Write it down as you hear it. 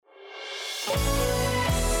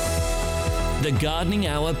The Gardening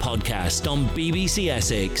Hour podcast on BBC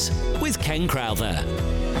Essex with Ken Crowther.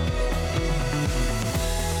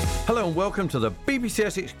 Hello and welcome to the BBC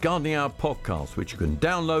Essex Gardening Hour podcast, which you can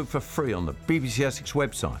download for free on the BBC Essex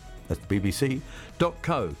website. That's bbc.co.uk/BBC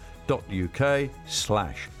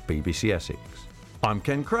Essex. I'm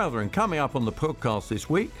Ken Crowther, and coming up on the podcast this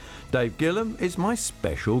week, Dave Gillam is my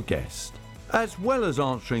special guest. As well as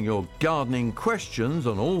answering your gardening questions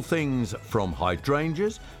on all things from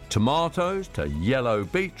hydrangeas, tomatoes to yellow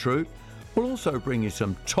beetroot, we'll also bring you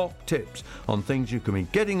some top tips on things you can be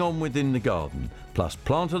getting on with in the garden, plus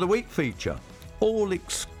Plant of the Week feature, all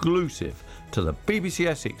exclusive to the BBC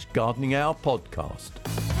Essex Gardening Hour podcast.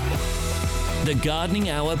 The Gardening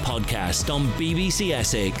Hour podcast on BBC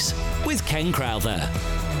Essex with Ken Crowther.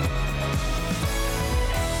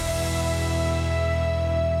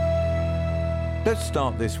 Let's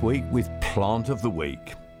start this week with Plant of the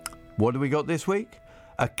Week. What do we got this week?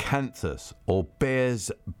 Acanthus, or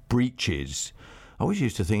bear's breeches. I always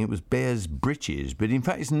used to think it was bear's breeches, but in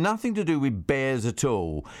fact it's nothing to do with bears at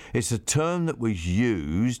all. It's a term that was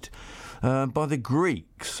used by the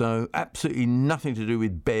Greeks, so absolutely nothing to do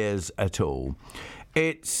with bears at all.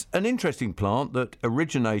 It's an interesting plant that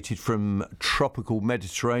originated from tropical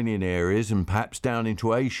Mediterranean areas and perhaps down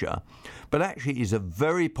into Asia, but actually is a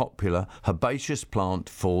very popular herbaceous plant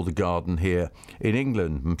for the garden here in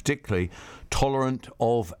England, and particularly tolerant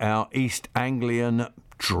of our East Anglian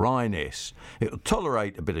dryness. It'll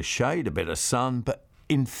tolerate a bit of shade, a bit of sun, but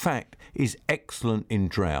in fact is excellent in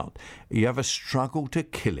drought. You have a struggle to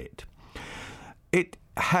kill it. It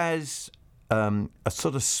has a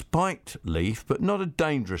sort of spiked leaf, but not a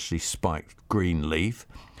dangerously spiked green leaf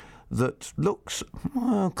that looks,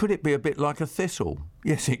 well, could it be a bit like a thistle?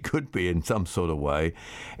 Yes, it could be in some sort of way.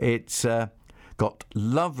 It's got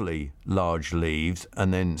lovely large leaves,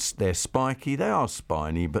 and then they're spiky. They are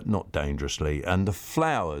spiny, but not dangerously. And the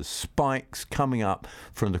flowers, spikes coming up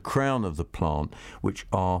from the crown of the plant,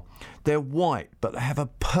 they're white, but they have a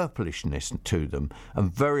purplishness to them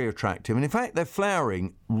and very attractive. And in fact, they're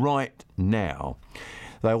flowering right now.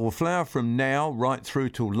 They will flower from now right through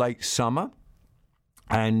till late summer.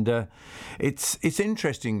 And it's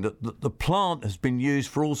interesting that the plant has been used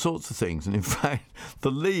for all sorts of things. And in fact,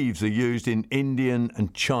 the leaves are used in Indian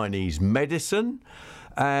and Chinese medicine.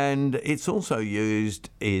 And it's also used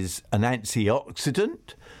as an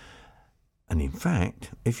antioxidant. And in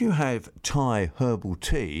fact, if you have Thai herbal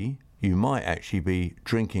tea, you might actually be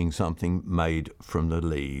drinking something made from the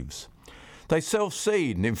leaves. They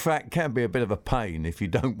self-seed, and in fact can be a bit of a pain if you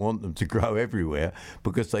don't want them to grow everywhere,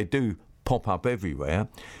 because they do pop up everywhere,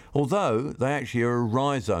 although they actually are a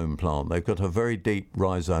rhizome plant. They've got a very deep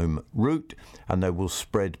rhizome root, and they will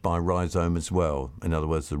spread by rhizome as well. In other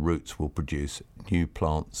words, the roots will produce new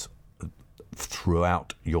plants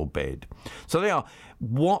throughout your bed. So they are.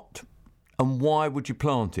 What and why would you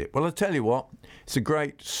plant it? Well, I'll tell you what, it's a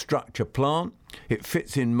great structure plant. It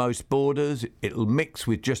fits in most borders. It'll mix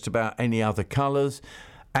with just about any other colours,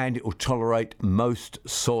 and it will tolerate most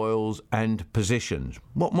soils and positions.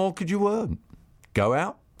 What more could you want? Go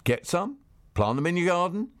out, get some, plant them in your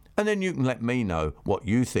garden, and then you can let me know what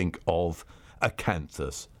you think of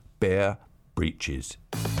Acanthus, bear breeches.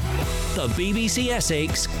 The BBC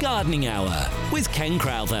Essex Gardening Hour with Ken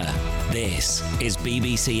Crowther. This is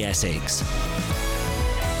BBC Essex.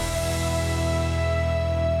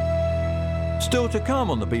 Still to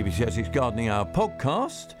come on the BBC Essex Gardening Hour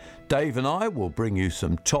podcast, Dave and I will bring you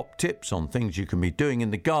some top tips on things you can be doing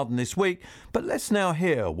in the garden this week, but let's now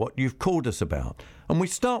hear what you've called us about. And we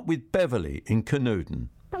start with Beverly in Canewdon.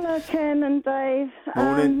 Hello, Ken and Dave.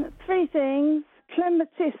 Morning. 3 things.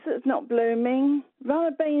 Clematis that's not blooming,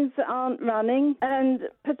 runner beans that aren't running, and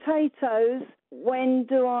potatoes. When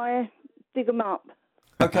do I dig them up?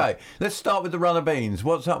 Okay, let's start with the runner beans.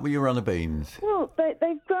 What's up with your runner beans? Well,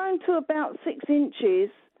 they've grown to about 6 inches,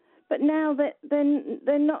 but now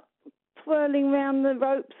they're not twirling around the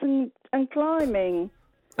ropes and climbing.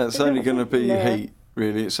 That's only going to be heat,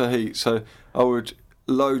 really. It's a heat. So I would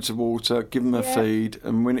loads of water, give them a feed,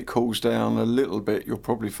 and when it cools down a little bit, you'll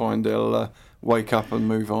probably find they'll wake up and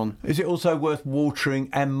move on. Is it also worth watering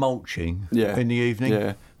and mulching in the evening?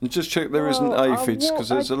 Yeah. And just check there isn't aphids, because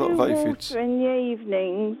there's a lot of aphids. I do water in the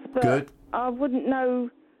evenings, but Good. I wouldn't know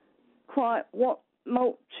quite what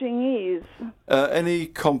mulching is. Any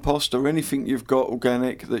compost or anything you've got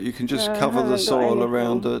organic that you can just cover the soil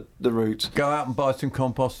around the roots. Go out and buy some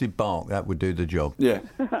composted bark. That would do the job. Yeah.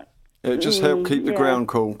 It just help keep the ground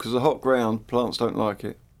cool, because the hot ground, plants don't like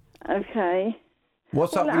it. Okay.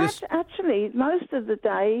 What's up with this? Actually, most of the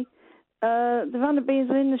day, the runner beans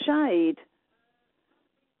are in the shade.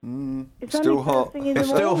 It's still only hot. first thing in the It's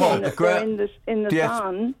still morning hot. that The they're in the Yes,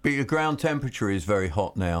 sun. but your ground temperature is very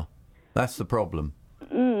hot now. That's the problem.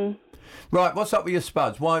 Right, what's up with your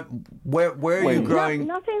spuds? Why? Where are you growing?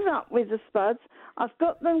 Nothing's up with the spuds. I've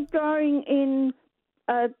got them growing in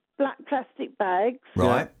black plastic bags.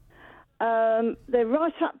 Right. They're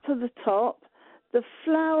right up to the top. The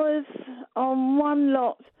flowers on one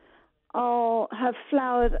lot have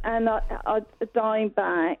flowered and are dying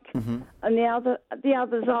back, and the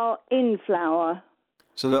others are in flower.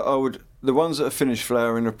 So that the ones that are finished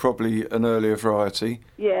flowering are probably an earlier variety.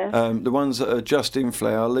 Yeah. The ones that are just in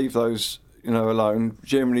flower, leave those alone.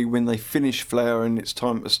 Generally, when they finish flowering, it's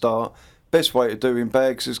time to start. Best way to do in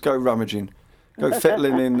bags is go rummaging, go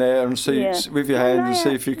fettling in there and see with your hand and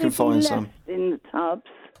see if you can find some. In the tubs.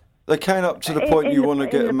 They can up to the point you want to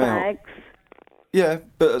get them out. Bags. Yeah,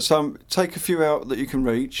 but take a few out that you can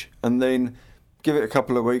reach, and then give it a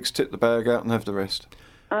couple of weeks. Tip the bag out and have the rest.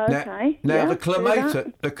 Okay. Now yeah, the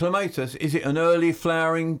do clematis, is it an early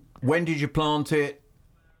flowering? When did you plant it,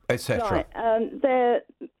 etc.? Right. They're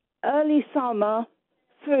early summer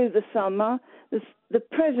through the summer. The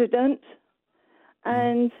president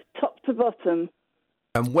and top to bottom.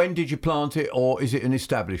 And when did you plant it, or is it an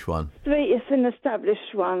established one? It's an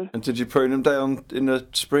established one. And did you prune them down in the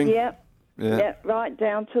spring? Yep. Yeah. Yep, right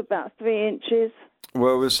down to about 3 inches.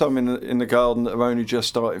 Well, there's some in the garden that are only just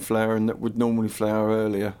starting flowering that would normally flower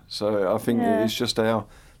earlier. So I think it's just our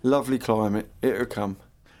lovely climate. It'll come.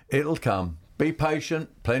 It'll come. Be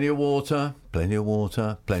patient. Plenty of water. Plenty of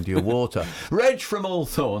water. Plenty of water. Reg from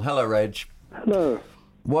Althorn. Hello, Reg. Hello.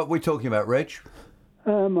 What are we talking about, Reg?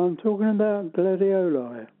 I'm talking about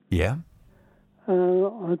gladioli. Yeah.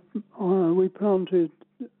 We planted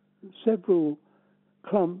several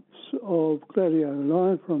clumps of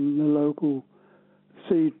gladioli from the local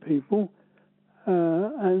seed people,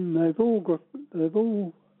 and they've all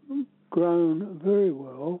grown very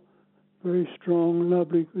well, very strong,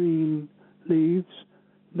 lovely green leaves,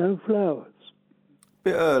 no flowers.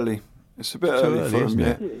 Bit early. It's a bit early for them,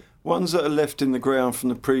 yeah. Ones that are left in the ground from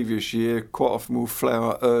the previous year quite often will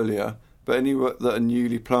flower earlier, but any that are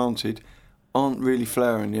newly planted aren't really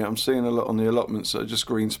flowering yet. I'm seeing a lot on the allotments that are just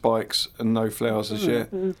green spikes and no flowers as yet.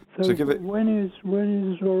 So give it. When is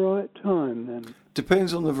the right time then?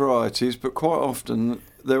 Depends on the varieties, but quite often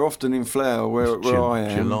they're often in flower where I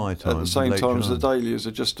am. July time, at the same time as the dahlias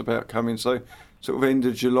are just about coming. So sort of end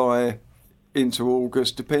of July into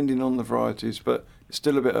August, depending on the varieties, but it's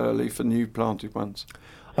still a bit early for new planted ones.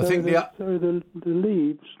 So the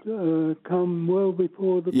leaves come well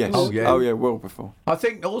before the yes. plant? Oh yeah, well before. I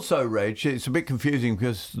think also, Reg, it's a bit confusing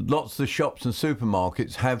because lots of the shops and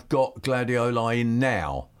supermarkets have got gladioli in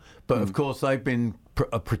now, but of course they've been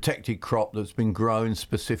a protected crop that's been grown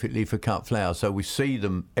specifically for cut flowers. So we see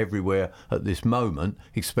them everywhere at this moment,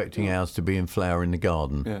 expecting ours to be in flower in the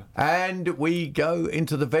garden. Yeah. And we go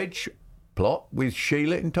into the veg plot with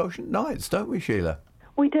Sheila in Toshant Nights, don't we, Sheila?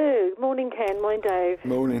 We do. Morning, Ken. Morning, Dave.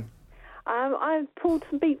 Morning. I pulled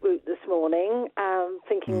some beetroot this morning,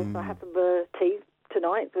 thinking I have the tea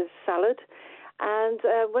tonight with salad. And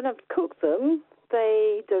when I've cooked them,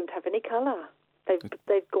 they don't have any colour. They've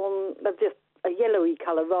just a yellowy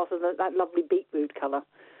colour rather than that lovely beetroot colour.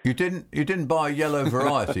 You didn't buy a yellow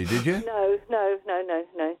variety, did you? No.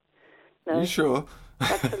 Are you sure?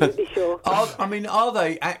 Absolutely sure. Are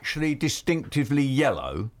they actually distinctively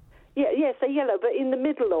yellow? Yeah, yes, they're yellow, but in the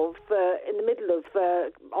middle of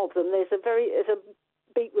them, there's a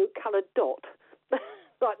beetroot coloured dot,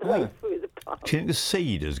 right the way through the plant. Do you think the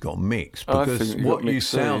seed has got mixed? Because what you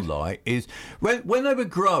sound like is when they were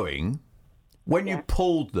growing, when you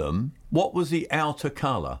pulled them, what was the outer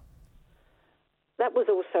colour? That was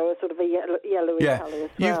also a sort of a yellowy colour as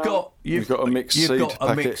well. You've got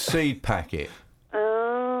a mixed seed packet.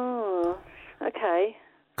 Oh, okay.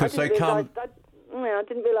 Because they come. I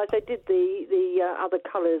didn't realise they did the other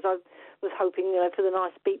colours. I was hoping for the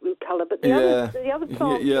nice beetroot colour, but the other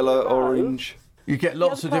plants, yellow, orange. You get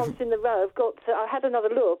lots of different plants in the row. I had another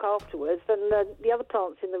look afterwards, and the other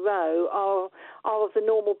plants in the row are of the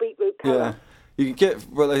normal beetroot colour. Yeah. You can get,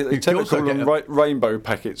 they tend to call them rainbow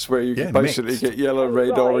packets, where you can basically get yellow,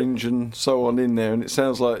 red, orange and so on in there, and it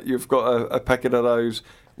sounds like you've got a packet of those,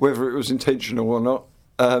 whether it was intentional or not.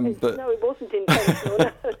 But no, it wasn't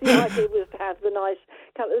intentional. The idea was to have the nice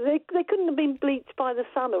colour. They couldn't have been bleached by the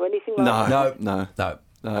sun or anything like that. No.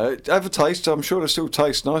 Have a taste. I'm sure they still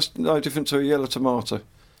taste nice. No different to a yellow tomato.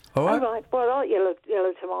 All right. All right. Well, I like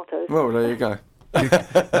yellow tomatoes. Well, there you go.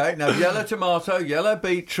 Now, yellow tomato, yellow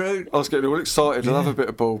beetroot. I was getting all excited. I love a bit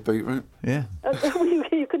of boiled beetroot. Yeah.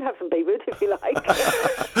 You can have some beetroot if you like.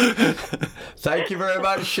 Thank you very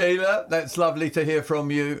much, Sheila. That's lovely to hear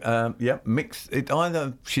from you. Mix.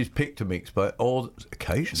 Either she's picked a mix, or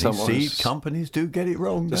occasionally seed companies do get it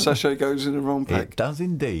wrong. The sachet goes in the wrong pack. It does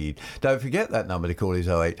indeed. Don't forget that number to call is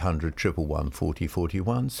 0800 111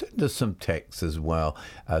 4041. Send us some texts as well.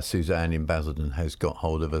 Suzanne in Basildon has got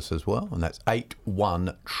hold of us as well, and that's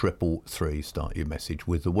 81333. Start your message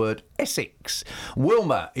with the word Essex.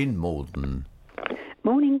 Wilma in Morden.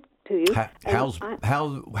 Morning to you.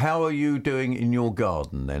 How are you doing in your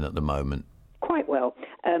garden then at the moment? Quite well.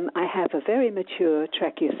 I have a very mature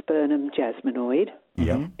Tracheospernum jasminoid.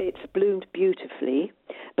 Yeah. It's bloomed beautifully,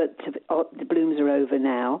 but the blooms are over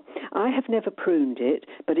now. I have never pruned it,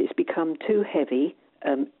 but it's become too heavy,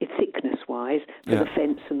 thickness-wise, for the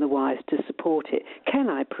fence and the wires to support it. Can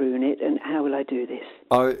I prune it, and how will I do this?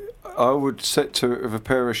 I would set to it with a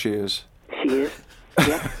pair of shears. Shears?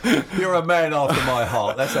 Yeah. You're a man after my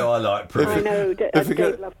heart. That's how I like pruning. I know.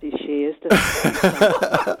 Dave loves his shears.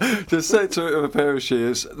 Just set to it with a pair of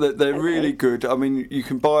shears. They're really good. I mean, you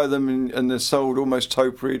can buy them and they're sold almost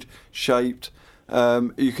topiary shaped.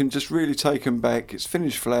 You can just really take them back. It's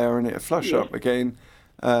finished flowering. It'll flush up again.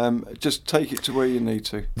 Just take it to where you need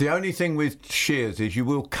to. The only thing with shears is you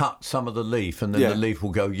will cut some of the leaf, and then the leaf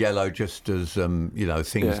will go yellow, just as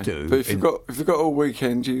things do. But if you've got all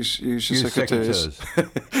weekend, use your secateurs.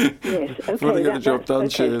 Yes, okay. Want to get the job done,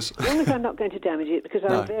 shears. As long as I'm not going to damage it, because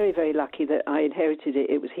I'm very, very lucky that I inherited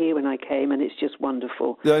it. It was here when I came, and it's just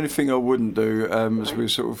wonderful. The only thing I wouldn't do, as we were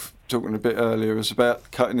sort of talking a bit earlier, is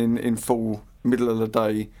about cutting in full middle of the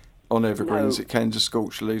day. On evergreens, it can just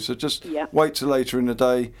scorch the leaves. So just wait till later in the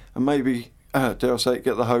day, and maybe, dare I say it,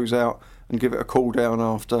 get the hose out and give it a cool down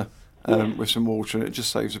after with some water, and it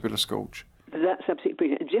just saves a bit of scorch. That's absolutely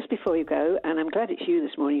brilliant. And just before you go, and I'm glad it's you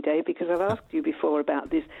this morning, Dave, because I've asked you before about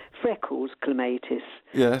this freckles clematis.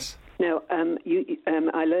 Yes. Now,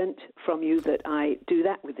 I learnt from you that I do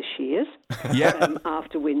that with the shears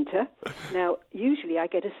after winter. Now, usually I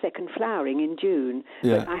get a second flowering in June,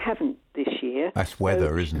 but I haven't this year. That's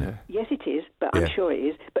weather, isn't it? Yes, it is, but I'm sure it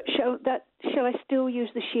is. But shall I still use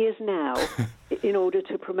the shears now in order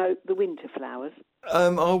to promote the winter flowers? I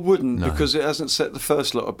wouldn't, because it hasn't set the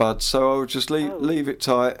first lot of buds, so I would just leave it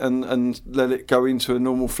tight and let it go into a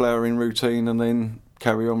normal flowering routine and then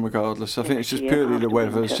carry on regardless. I think it's just purely the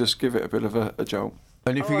weather. Just give it a bit of a jolt.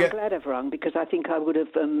 And if I'm glad I've rung, because I think I would have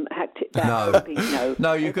hacked it back.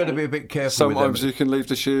 No, you've got to be a bit careful. Sometimes you can leave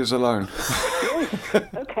the shears alone.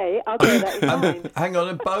 Okay, I'll bear that in mind. Hang on,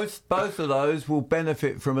 and both of those will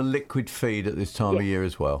benefit from a liquid feed at this time of year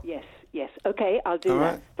as well. Yes. Okay, I'll do that.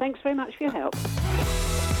 Right. Thanks very much for your help.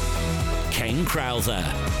 Ken Crowther.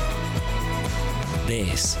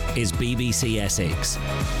 This is BBC Essex.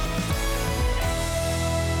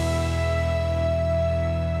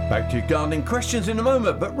 Back to your gardening questions in a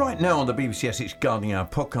moment, but right now on the BBC Essex Gardening Hour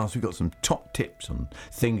podcast, we've got some top tips on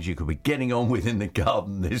things you could be getting on with in the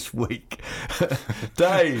garden this week.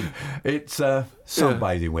 Dave, it's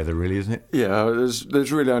sunbathing weather, really, isn't it? Yeah,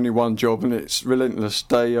 there's really only one job, and it's relentless,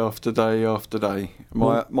 day after day after day.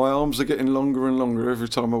 My arms are getting longer and longer every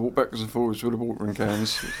time I walk backwards and forwards with the watering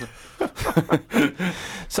cans.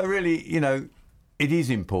 So really, it is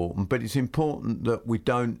important, but it's important that we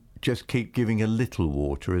don't just keep giving a little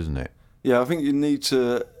water, isn't it? Yeah, I think you need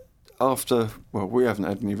to, we haven't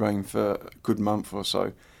had any rain for a good month or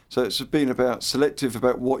so. So it's been selective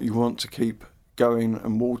about what you want to keep going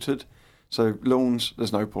and watered. So lawns,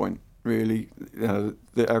 there's no point, really.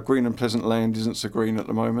 Our green and pleasant land isn't so green at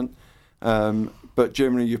the moment. But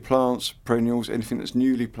generally your plants, perennials, anything that's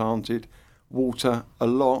newly planted, water a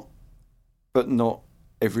lot, but not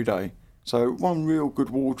every day. So one real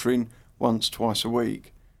good watering once, twice a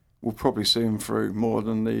week will probably see them through more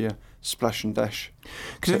than the splash and dash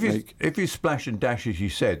technique. If you splash and dash, as you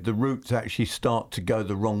said, the roots actually start to go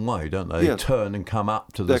the wrong way, don't they? They turn and come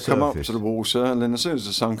up to the surface. They come up to the water, and then as soon as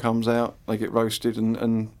the sun comes out, they get roasted,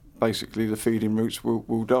 and basically the feeding roots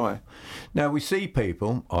will die. Now, we see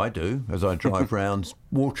people, I do, as I drive round,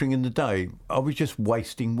 watering in the day. Are we just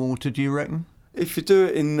wasting water, do you reckon? If you do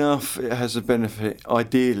it enough, it has a benefit,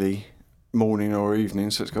 ideally, morning or evening,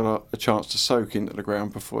 so it's got a chance to soak into the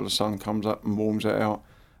ground before the sun comes up and warms it out.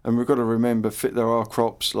 And we've got to remember, there are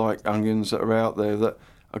crops like onions that are out there that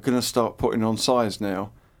are going to start putting on size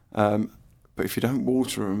now. But if you don't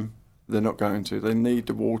water them, they're not going to. They need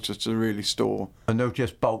the water to really store. And they'll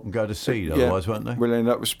just bolt and go to seed otherwise, won't they? We'll end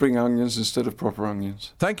up with spring onions instead of proper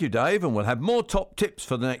onions. Thank you, Dave, and we'll have more top tips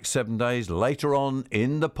for the next 7 days later on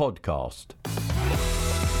in the podcast.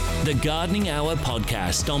 The Gardening Hour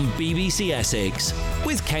podcast on BBC Essex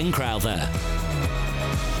with Ken Crowther.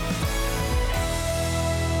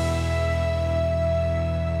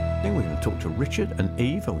 gardening. We're going to talk to Richard and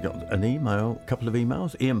Eve. We've got a couple of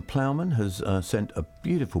emails. Ian Plowman has sent a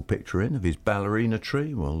beautiful picture in of his ballerina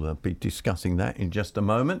tree. We'll be discussing that in just a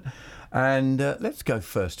moment. And let's go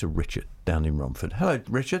first to Richard down in Romford. Hello,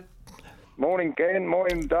 Richard. Morning, Ken.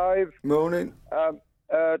 Morning, Dave. Morning.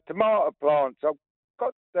 Tomato plants. I've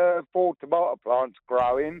got 4 tomato plants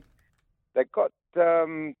growing. They've got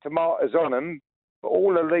tomatoes on them, but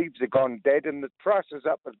all the leaves have gone dead, and the trusses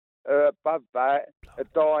up above that are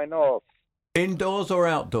dying off. Indoors or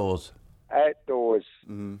outdoors? Outdoors.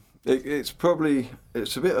 It's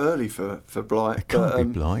a bit early for blight. It can't be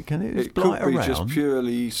blight, can it? It blight could be around. just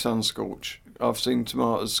purely sun scorch. I've seen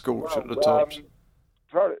tomatoes scorch at the tops.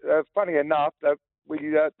 Funny enough,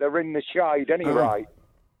 they're in the shade anyway.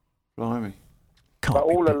 Blimey. But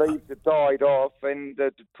all the leaves have died off, and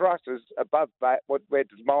the trusses above that, where the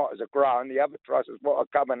tomatoes are growing, the other trusses what are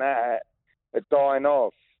coming out are dying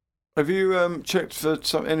off. Have you checked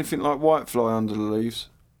for anything like whitefly under the leaves?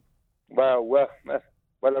 Well,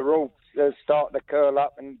 they're all starting to curl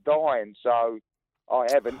up and dying, so I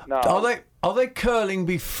haven't. No. Are they curling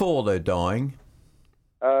before they're dying?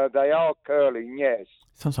 They are curling, yes.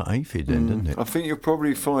 Sounds like aphid then, doesn't it? I think you'll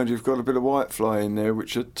probably find you've got a bit of whitefly in there,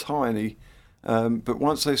 which are tiny, but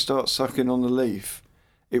once they start sucking on the leaf,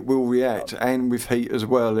 it will react, and with heat as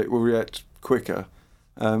well, it will react quicker.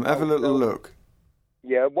 Have a little look.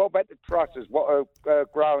 Yeah, what about the trusses? What are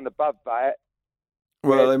growing above that?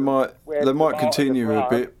 Well, they might continue a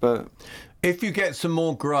bit, but if you get some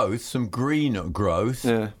more growth, some greener growth,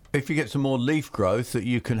 if you get some more leaf growth that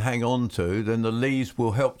you can hang on to, then the leaves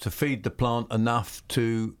will help to feed the plant enough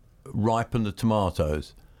to ripen the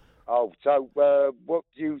tomatoes. Oh, so what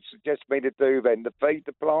do you suggest me to do then? To feed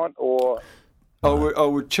the plant, or? I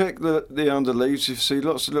would check the underleaves. If you see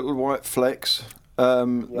lots of little white flecks,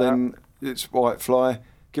 then it's whitefly.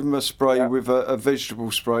 Give them a spray with a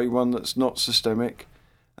vegetable spray, one that's not systemic,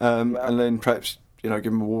 and then perhaps give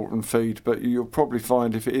them a water and feed. But you'll probably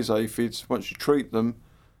find if it is aphids, once you treat them,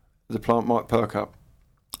 the plant might perk up.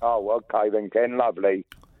 Oh, okay then, Ken. Lovely.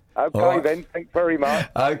 Okay right. then. Thanks very much.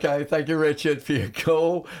 Okay, thank you, Richard, for your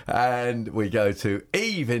call. And we go to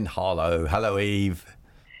Eve in Harlow. Hello, Eve.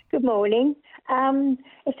 Good morning.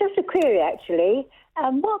 It's just a query, actually.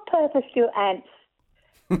 What purpose do ants?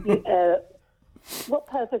 What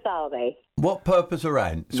purpose are they? What purpose are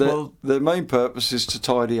ants? Their main purpose is to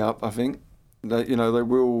tidy up. I think they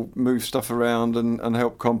will move stuff around and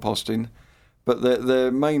help composting, but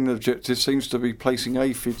their main objective seems to be placing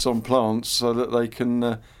aphids on plants so that they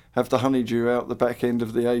can have the honeydew out the back end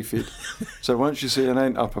of the aphid. So once you see an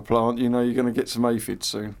ant up a plant, you're going to get some aphids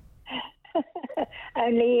soon.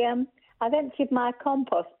 Only I've emptied my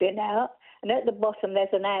compost bin out, and at the bottom there's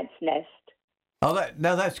an ant's nest. Oh,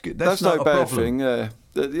 that's good. That's not no a bad problem. thing.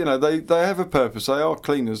 Yeah, they have a purpose. They are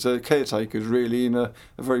cleaners. They're caretakers, really, in a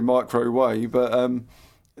very micro way. But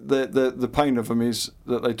the pain of them is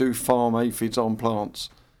that they do farm aphids on plants.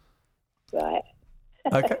 Right.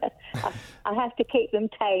 Okay. I have to keep them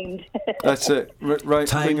tamed. That's it.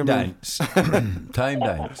 Tamed ants. Tamed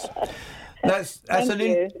ants. That's an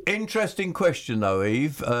interesting question, though,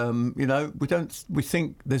 Eve. We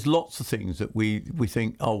think there's lots of things that we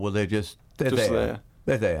think, oh well, they're there.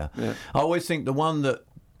 They're there. Yeah. I always think the one that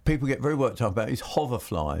people get very worked up about is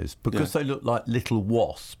hoverflies, because they look like little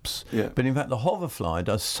wasps. Yeah. But in fact, the hoverfly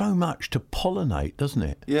does so much to pollinate, doesn't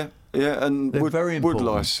it? Yeah. Yeah, and very important.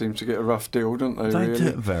 woodlice seem to get a rough deal, don't they? They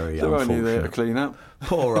really? do, very They're unfortunate. only there to clean up.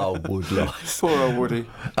 Poor old woodlice. Poor old Woody.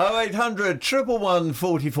 0800 111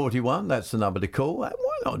 4041, that's the number to call. And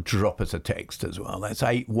why not drop us a text as well? That's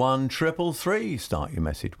 81333. Start your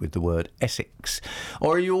message with the word Essex.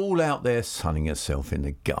 Or are you all out there sunning yourself in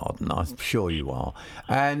the garden? I'm sure you are.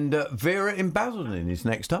 And Vera in Basildon is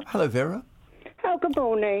next up. Hello, Vera. Oh, good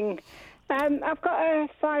morning. I've got a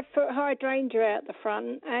 5-foot hydrangea out the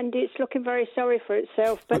front, and it's looking very sorry for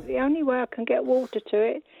itself. But the only way I can get water to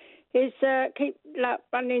it is keep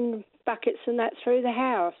running buckets and that through the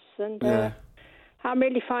house. And I'm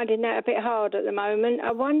really finding that a bit hard at the moment.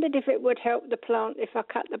 I wondered if it would help the plant if I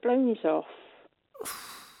cut the blooms off.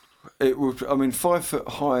 It would. I mean, 5-foot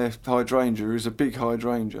high hydrangea is a big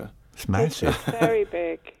hydrangea. It's massive. It's very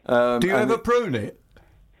big. Do you ever prune it?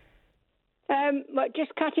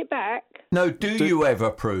 Just cut it back? No, do you ever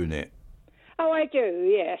prune it? Oh, I do,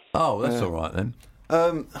 yes. Oh, that's all right then.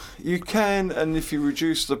 You can, and if you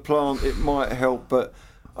reduce the plant, it might help. But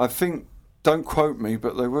I think, don't quote me,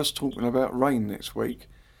 but they was talking about rain next week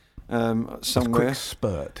somewhere.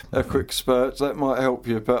 A quick spurt. That might help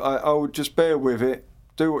you. But I would just bear with it.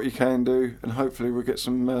 Do what you can do, and hopefully we'll get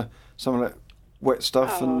some of that wet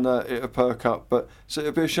stuff and it'll perk up. But so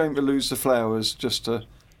it'd be a shame to lose the flowers just to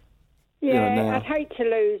Yeah, now. I'd hate to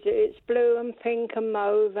lose it. It's blue and pink and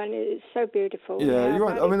mauve, and it's so beautiful. Yeah, you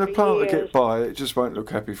won't. I've I mean, had the it plant for will get years. by. It just won't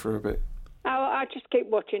look happy for a bit. I'll just keep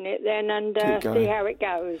watching it then and Keep going. see how it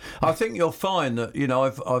goes. I think you'll find that, you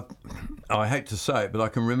know, I hate to say it, but I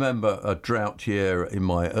can remember a drought year in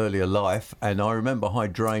my earlier life, and I remember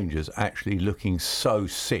hydrangeas actually looking so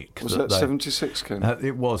sick. Was that 76, Ken?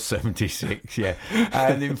 It was 76, yeah.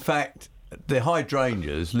 And in fact, the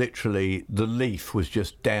hydrangeas, literally, the leaf was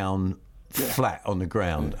just down flat on the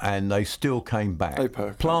ground, and they still came back. They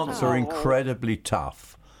perk up. Plants are incredibly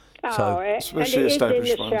tough. Especially and it is in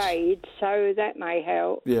established the ones. shade, so that may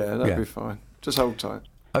help. Yeah, that'll be fine. Just hold tight.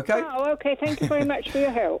 Okay. Oh, okay. Thank you very much for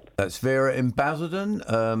your help. That's Vera in Basildon.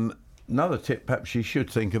 Another tip perhaps you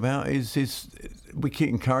should think about is we keep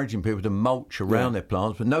encouraging people to mulch around their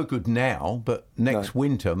plants, but no good now, but next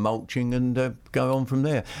winter mulching and go on from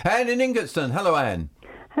there. Anne in Ingatstone. Hello, Anne.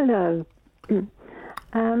 Hello.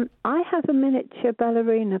 I have a miniature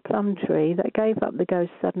ballerina plum tree that gave up the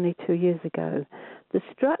ghost suddenly 2 years ago. The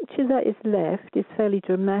structure that is left is fairly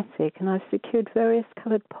dramatic, and I've secured various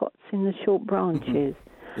coloured pots in the short branches.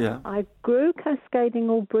 Yeah. I grew cascading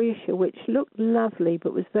albrecia, which looked lovely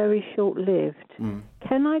but was very short-lived.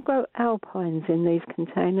 Can I grow alpines in these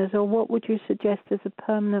containers, or what would you suggest as a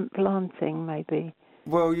permanent planting, maybe?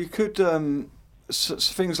 Well, you could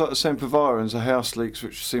things like the sempervirens are house leeks,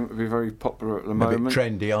 which seem to be very popular at the moment. A bit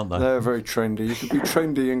trendy, aren't they? They're very trendy. You could be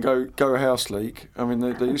trendy and go house leek. I mean,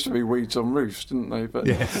 there used to be weeds on roofs, didn't they? But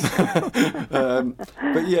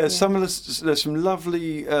but yeah, some of there's some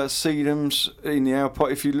lovely sedums in the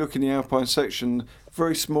alpine. If you look in the alpine section,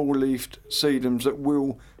 very small-leafed sedums that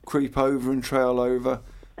will creep over and trail over.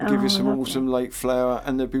 Give you some autumn late flower,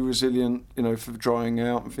 and they'll be resilient, you know, for drying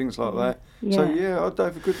out and things like that. Yeah. So yeah, I'd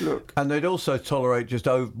have a good look. And they'd also tolerate just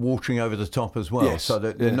watering over the top as well, so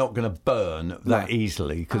that they're not going to burn that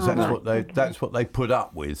easily, because that's what they put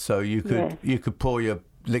up with. So you could pour your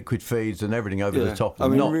liquid feeds and everything over the top. I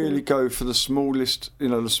mean, really go for the smallest,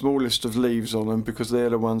 the smallest of leaves on them, because they're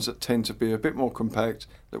the ones that tend to be a bit more compact,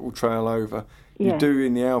 that will trail over. Yeah. You do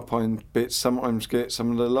in the alpine bits sometimes get some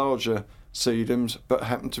of the larger sedums, but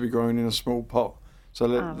happen to be grown in a small pot, so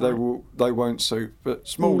they won't suit. But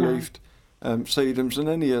small-leafed sedums and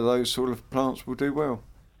any of those sort of plants will do well.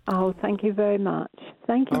 Oh, thank you very much.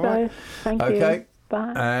 Thank you both. Thank you.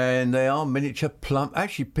 Bye. And they are miniature plum.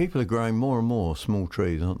 Actually, people are growing more and more small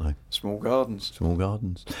trees, aren't they? Small gardens. Small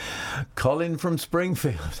gardens. Colin from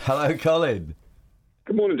Springfield. Hello, Colin.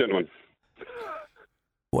 Good morning, gentlemen.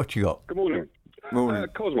 What you got? Good morning. Morning.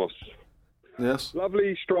 Cosmos. Yes.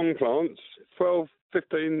 Lovely, strong plants, 12,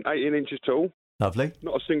 15, 18 inches tall. Lovely.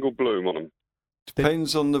 Not a single bloom on them.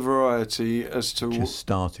 Depends on the variety as to... Just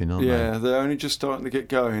starting, aren't they? Yeah, they're only just starting to get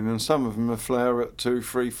going, and some of them are flower at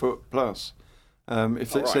 2-3 foot plus.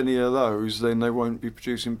 If it's any of those, then they won't be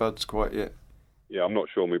producing buds quite yet. Yeah, I'm not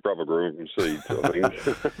sure. My brother grew them from seed, sort of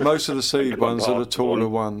thing. Most of the seed ones are the taller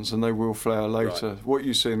ones, and they will flower later. Right. What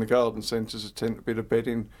you see in the garden centres tend to be the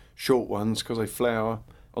bedding short ones, because they flower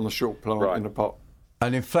on the short plant in the pot.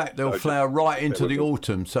 And in fact, they'll flower right into the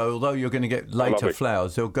autumn. So although you're going to get later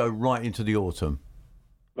flowers, they'll go right into the autumn.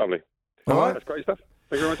 Lovely. All right. That's great stuff.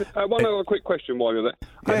 Thank you very much. One other quick question while you're there.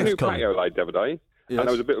 I had a new patio laid the other day, and there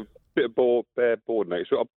was a bit of bare board next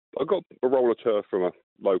to it. I got a roll of turf from a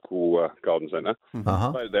local garden centre.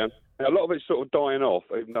 Laid it down. Now, a lot of it's sort of dying off,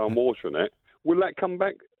 even though I'm watering it. Will that come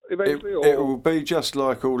back eventually? It will be just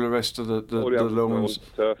like all the rest of the lawns.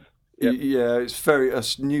 Turf. Yeah, it's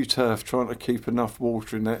a new turf, trying to keep enough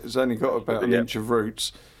water in it. It's only got about an inch of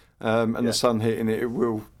roots, and the sun hitting it, it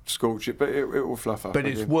will scorch it, but it will fluff up. But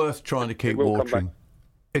it's worth trying to keep watering.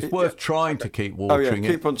 It's worth trying to keep watering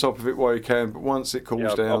keep on top of it while you can, but once it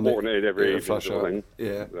cools down, I'm watering it every evening. Flush up.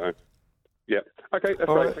 Yeah. So, okay, that's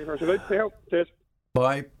great. Thank you very much for your help. Cheers.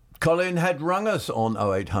 Bye. Colin had rung us on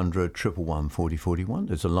 0800 111 4041.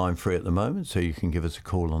 There's a line free at the moment, so you can give us a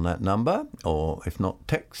call on that number, or if not,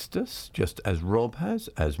 text us, just as Rob has,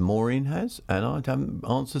 as Maureen has, and I haven't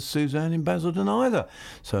answered Suzanne in Basildon either.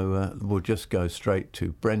 So we'll just go straight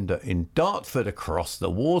to Brenda in Dartford, across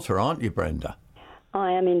the water, aren't you, Brenda?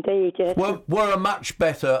 I am indeed, yes. Well, we're a much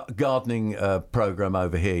better gardening programme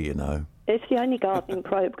over here, you know. It's the only gardening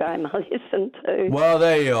programme I listen to. Well,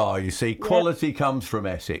 there you are. You see, quality comes from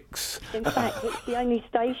Essex. In fact, it's the only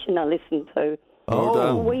station I listen to.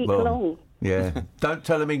 All week long. Yeah. Don't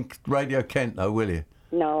tell them in Radio Kent, though, will you?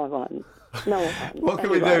 No, I won't. No, I won't. What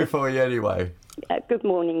can we do for you anyway? Good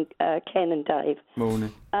morning, Ken and Dave.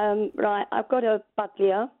 Morning. Right, I've got a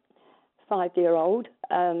buddleia, 5-year-old.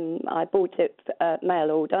 I bought it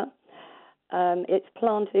mail order. It's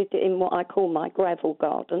planted in what I call my gravel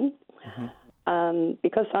garden.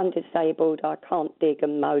 because I'm disabled, I can't dig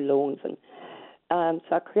and mow lawns, and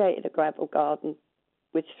so I created a gravel garden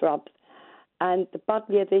with shrubs. And the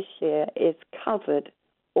buddleia this year is covered.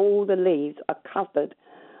 All the leaves are covered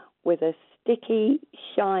with a sticky,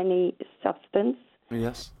 shiny substance.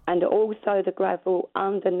 Yes. And also the gravel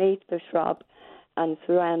underneath the shrub and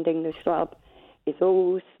surrounding the shrub is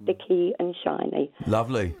all sticky and shiny.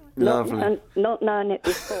 Lovely. Lovely. Not knowing it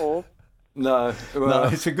before. No,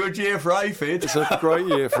 it's a good year for aphids. It's a great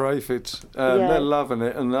year for aphids. They're loving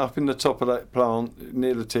it. And up in the top of that plant,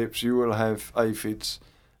 near the tips, you will have aphids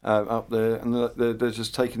up there. And they're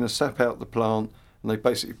just taking the sap out of the plant and they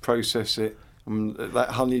basically process it. And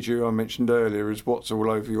that honeydew I mentioned earlier is what's all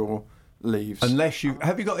over your leaves. Unless you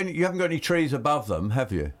haven't got any trees above them,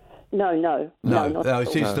 have you? No,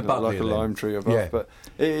 it's just the buddleia, like a lime tree above. Yeah. But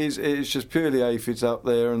it's just purely aphids up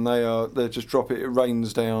there, and they just drop it. It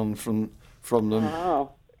rains down from them.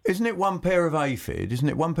 Oh. Isn't it one pair of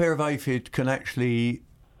aphid can actually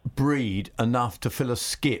breed enough to fill a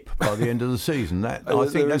skip by the end of the season? I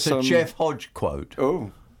think that's a Jeff Hodge quote.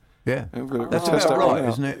 Oh. Yeah, that's about right,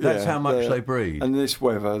 isn't it? That's how much they breed. And this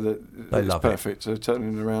weather, they love perfect. They're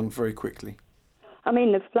turning it around very quickly. I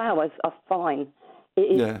mean, the flowers are fine.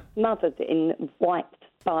 It is smothered in white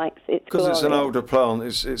spikes. Because it's an older plant,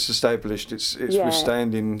 it's established, it's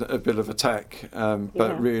withstanding a bit of attack.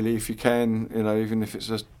 But really, if you can, even if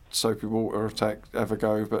it's a soapy water attack, have a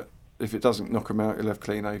go. But if it doesn't knock them out, you'll have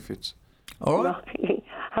clean aphids. All right.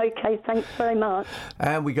 Okay, thanks very much.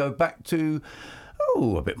 And we go back to,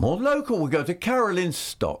 a bit more local. We go to Carol in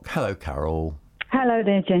Stock. Hello, Carol. Hello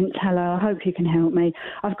there, gents. Hello. I hope you can help me.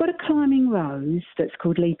 I've got a climbing rose that's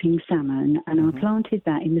called Leaping Salmon, and I planted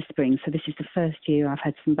that in the spring, so this is the first year I've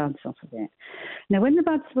had some buds off of it. Now, when the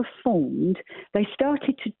buds were formed, they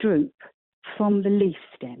started to droop from the leaf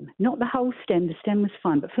stem. Not the whole stem. The stem was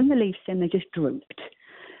fine, but from the leaf stem, they just drooped.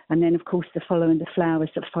 And then, of course, the flowers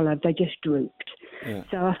that followed, they just drooped. Yeah.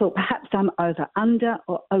 So I thought perhaps I'm either under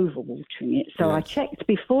or over-watering it. So I checked,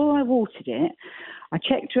 before I watered it, I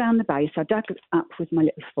checked around the base. I dug it up with my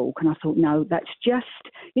little fork and I thought, no, that's just,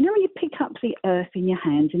 when you pick up the earth in your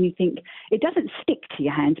hands and you think, it doesn't stick to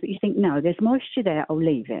your hands, but you think, no, there's moisture there, I'll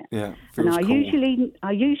leave it. Yeah, and I cool.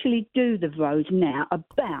 usually do the rose now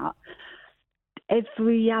about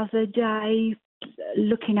every other day,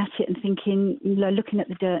 looking at it and thinking, looking at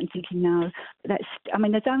the dirt and thinking, no,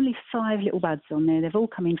 there's only 5 little buds on there. They've all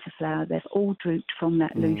come into flower. They've all drooped from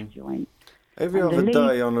that loose joint. Every other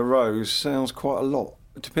day on a rose sounds quite a lot.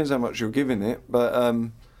 It depends how much you're giving it, but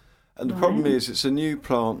and the problem is it's a new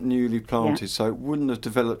plant, newly planted, so it wouldn't have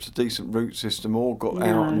developed a decent root system or got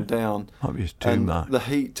out and down. It's too much. The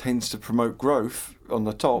heat tends to promote growth on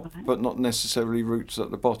the top, but not necessarily roots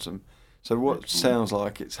at the bottom. So what sounds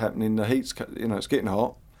like it's happening, the heat's, it's getting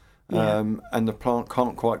hot, and the plant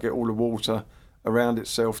can't quite get all the water around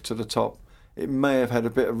itself to the top. It may have had a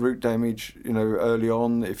bit of root damage, early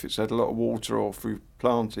on, if it's had a lot of water or through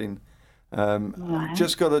planting.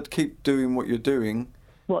 Just got to keep doing what you're doing.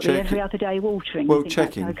 What, the every other day watering? Well,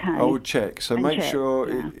 checking. Okay? I would check. So and make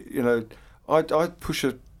sure, I'd push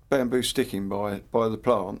a bamboo sticking by the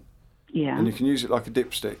plant, and you can use it like a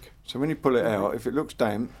dipstick. So when you pull it out, if it looks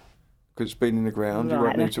damp, because it's been in the ground, you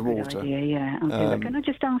won't need to water. Idea, okay, can I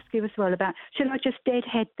just ask you as well about, should I just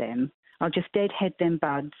deadhead them? I'll just deadhead them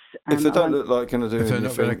buds. If they don't look like going to do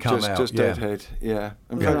anything, just deadhead,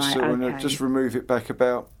 And just remove it back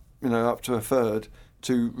about, up to a third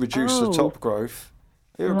to reduce the top growth.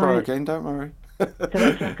 It'll grow again, don't worry. So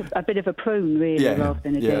it's like a bit of a prune, really, rather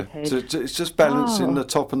than a deadhead. So it's just balancing the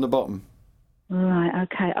top and the bottom. Right,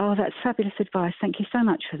 okay. Oh, that's fabulous advice. Thank you so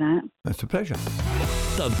much for that. That's a pleasure.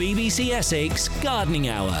 The BBC Essex Gardening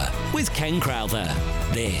Hour with Ken Crowther.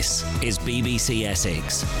 This is BBC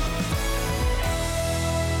Essex.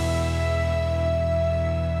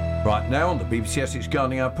 Right, now on the BBC Essex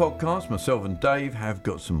Gardening Hour podcast, myself and Dave have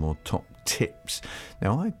got some more top tips.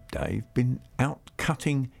 Now, I've, Dave, been out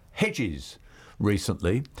cutting hedges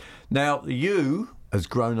recently. Now, the yew has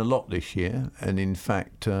grown a lot this year, and in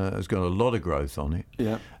fact has got a lot of growth on it.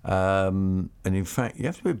 Yeah. And in fact, you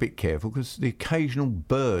have to be a bit careful because the occasional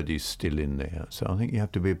bird is still in there. So I think you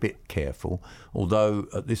have to be a bit careful. Although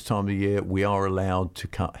at this time of the year we are allowed to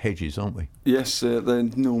cut hedges, aren't we? Yes, they're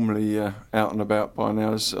normally out and about by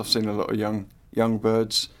now. I've seen a lot of young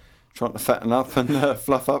birds trying to fatten up and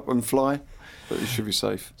fluff up and fly, but you should be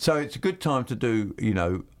safe. So it's a good time to do,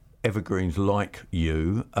 evergreens like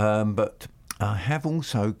yew, but I have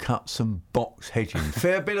also cut some box hedging,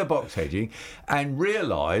 fair bit of box hedging, and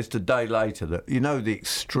realised a day later that, the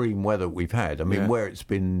extreme weather we've had, where it's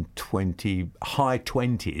been high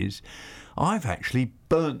 20s, I've actually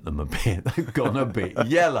burnt them a bit. They've gone a bit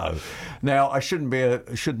yellow. Now, I shouldn't be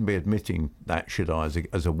admitting that, should I,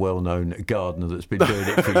 as a well-known gardener that's been doing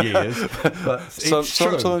it for years. But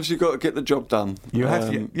sometimes you've got to get the job done. You have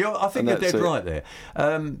to. I think you're dead right there.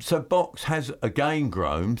 So box has again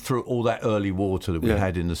grown through all that early water that we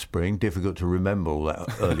had in the spring. Difficult to remember all that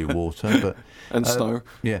early water, but and snow.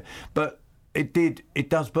 Yeah, but it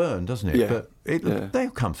does burn, doesn't it? Yeah. But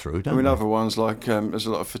they'll come through, don't they? Other ones like there's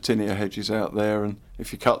a lot of Photinia hedges out there, and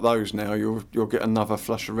if you cut those now, you'll get another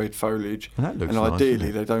flush of red foliage. And that looks nice, ideally, doesn't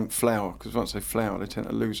it? they don't flower, because once they flower, they tend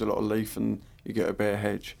to lose a lot of leaf, and you get a bare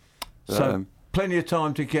hedge. So plenty of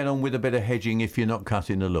time to get on with a bit of hedging if you're not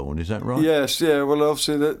cutting the lawn, is that right? Yes, yeah. Well,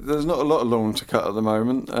 obviously, there's not a lot of lawn to cut at the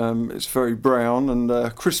moment. It's very brown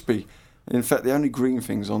and crispy. In fact, the only green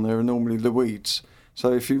things on there are normally the weeds.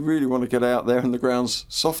 So if you really want to get out there and the ground's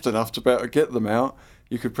soft enough to be able to get them out,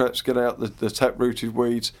 you could perhaps get out the tap-rooted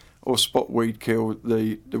weeds or spot weed kill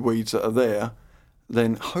the weeds that are there.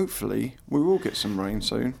 Then hopefully we will get some rain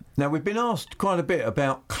soon. Now, we've been asked quite a bit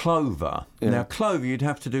about clover. Yeah. Now, clover, you'd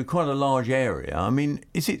have to do quite a large area. I mean,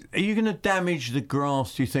 are you going to damage the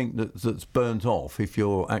grass, do you think, that's burnt off if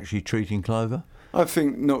you're actually treating clover? I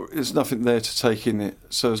think there's nothing there to take in it.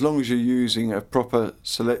 So as long as you're using a proper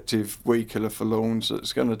selective weed killer for lawns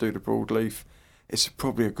that's going to do the broadleaf, it's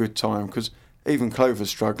probably a good time, because even clover's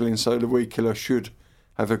struggling, so the weed killer should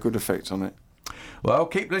have a good effect on it. Well,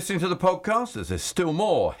 keep listening to the podcast, as there's still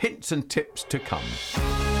more hints and tips to come.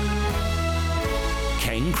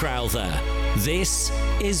 Ken Crowther. This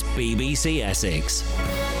is BBC Essex.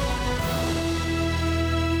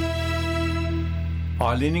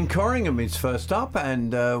 Eileen in Corringham is first up,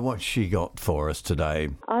 and what's she got for us today?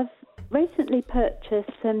 I've recently purchased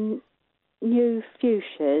some new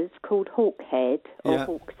fuchsias called Hawkhead or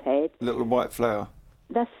Hawk's Head. Little white flower.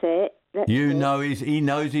 That's it. He knows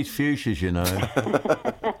his fuchsias, you know.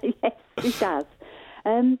 Yes, he does.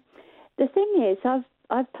 The thing is,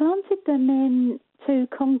 I've planted them in 2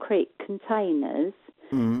 concrete containers.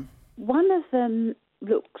 Mm. One of them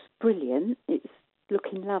looks brilliant. It's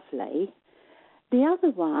looking lovely. The other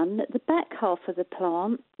one, the back half of the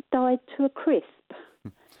plant, died to a crisp.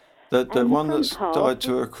 The one that's died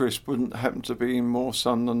to a crisp wouldn't happen to be in more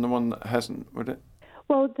sun than the one that hasn't, would it?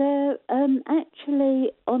 Well, they're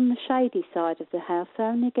actually on the shady side of the house. I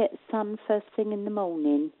only get sun first thing in the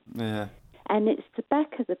morning. Yeah. And it's the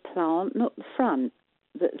back of the plant, not the front,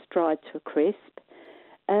 that's dried to a crisp.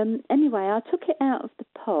 Anyway, I took it out of the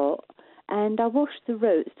pot and I washed the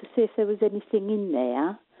roots to see if there was anything in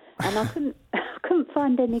there. And I couldn't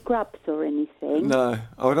find any grubs or anything. No,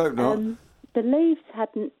 I would hope not. The leaves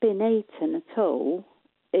hadn't been eaten at all.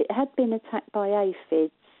 It had been attacked by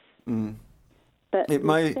aphids. Mm. But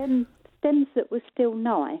stems that were still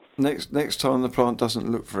nice. Next time the plant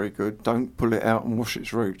doesn't look very good, don't pull it out and wash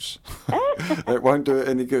its roots. It won't do it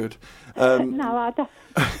any good. No, I don't.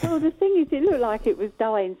 Well, the thing is, it looked like it was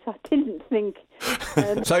dying, so I didn't think.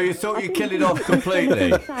 So you thought you'd kill it off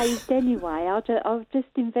completely? Saved anyway. I was just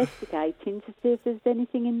investigating to see if there's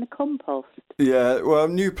anything in the compost. Yeah, well,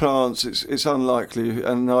 new plants, it's unlikely,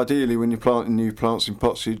 and ideally when you're planting new plants in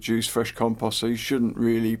pots, you'd use fresh compost, so you shouldn't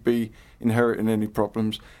really be inheriting any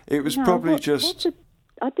problems. It was probably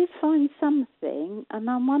I did find something, and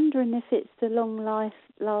I'm wondering if it's the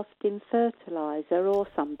long-lasting fertiliser or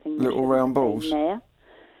something. Little round balls? There.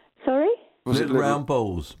 Sorry? Was it round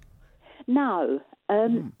balls? No.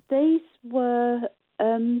 These were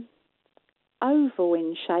oval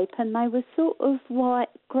in shape, and they were sort of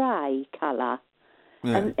white-grey colour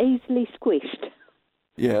and easily squished.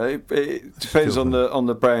 Yeah, it depends on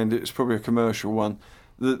the brand. It's probably a commercial one.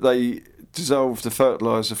 They dissolve the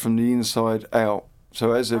fertiliser from the inside out.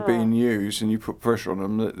 So as they're being used and you put pressure on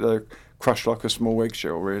them, they're crushed like a small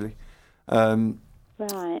eggshell, really.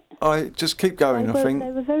 Right. I just keep going, I think.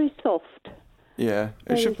 They were very soft. Yeah,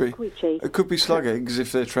 it should be. Squidgy. It could be slug eggs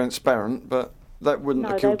if they're transparent, but that wouldn't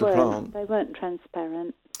have killed the plant. They weren't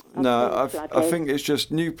transparent. No, I think it's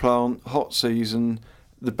just new plant, hot season.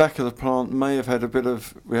 The back of the plant may have had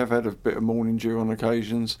we have had a bit of morning dew on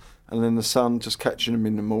occasions, and then the sun just catching them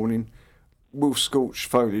in the morning will scorch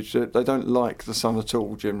foliage. They don't like the sun at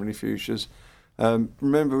all, generally, fuchsias.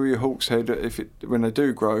 Remember with your Hawk's Head, when they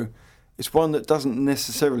do grow, it's one that doesn't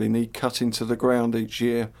necessarily need cutting to the ground each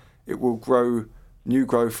year. It will grow new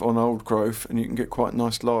growth on old growth, and you can get quite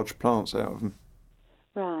nice large plants out of them.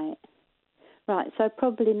 Right. So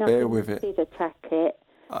probably nothing did attack it.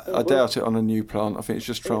 I doubt it on a new plant. I think it's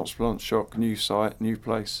just transplant shock, new site, new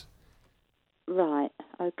place. Right,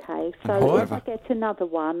 okay. So if I get another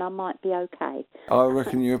one, I might be okay. I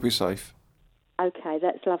reckon you'll be safe. Okay,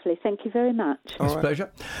 that's lovely. Thank you very much. It's a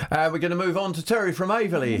pleasure. We're going to move on to Terry from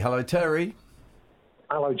Averley. Hello, Terry.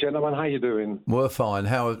 Hello, gentlemen. How you doing? We're fine.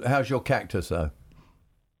 How's your cactus, though?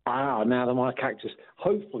 Now that my cactus.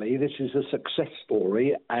 Hopefully, this is a success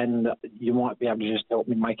story, and you might be able to just help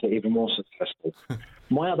me make it even more successful.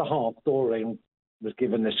 My other half, Doreen, was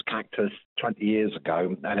given this cactus 20 years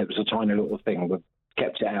ago, and it was a tiny little thing. We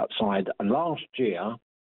kept it outside. And last year,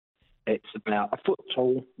 it's about a foot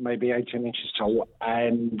tall, maybe 18 inches tall,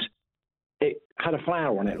 and it had a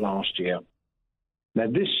flower on it last year. Now,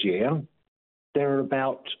 this year, there are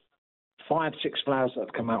about 5-6 flowers that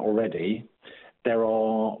have come out already. There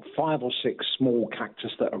are 5 or 6 small cactus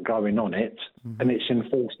that are growing on it, and it's in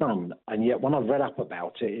full sun. And yet, when I've read up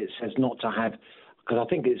about it, it says not to have, because I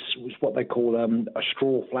think it's what they call a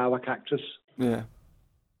straw flower cactus. Yeah.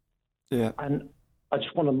 Yeah. And I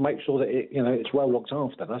just want to make sure that it's well looked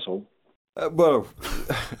after. That's all. Well,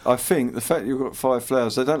 I think the fact you've got 5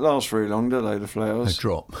 flowers, they don't last very long, do they? The flowers. They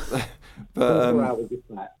drop. But 4 hours is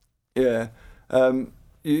that. yeah.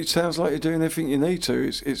 It sounds like you're doing everything you need to.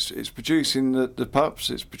 It's producing the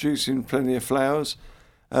pups. It's producing plenty of flowers.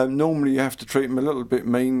 Normally you have to treat them a little bit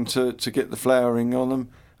mean to get the flowering on them,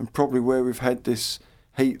 and probably where we've had this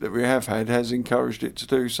heat that we have had has encouraged it to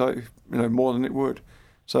do so, more than it would.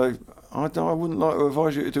 So I wouldn't like to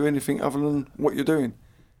advise you to do anything other than what you're doing.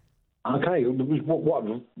 Okay, what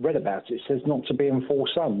I've read about it says not to be in full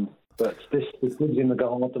sun. But this lives in the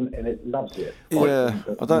garden and it loves it. Yeah,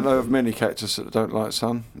 I don't know of many cactus that don't like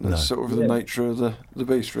sun. That's sort of the nature of the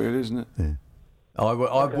beast, really, isn't it? Yeah.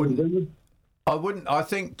 I wouldn't. I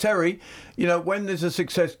think, Terry, when there's a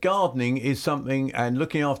success, gardening is something, and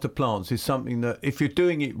looking after plants is something that if you're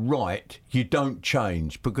doing it right, you don't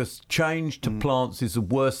change, because change to plants is the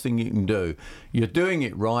worst thing you can do. You're doing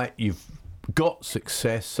it right, you've got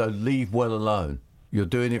success, so leave well alone. You're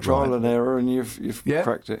doing it Trial right. and error, and you've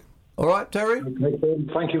cracked it. All right, Terry?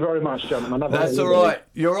 Thank you very much, gentlemen. That's all right.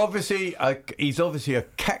 He's obviously a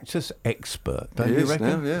cactus expert, don't you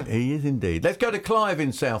reckon? Now, yeah. He is indeed. Let's go to Clive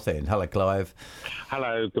in Southend. Hello, Clive.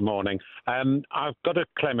 Hello, good morning. I've got a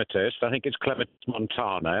clematis. I think it's Clematis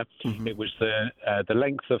montana. Mm-hmm. It was the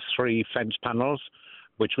length of 3 fence panels,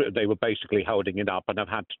 which they were basically holding it up, and I've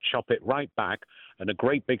had to chop it right back, and a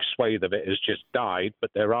great big swathe of it has just died, but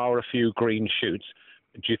there are a few green shoots.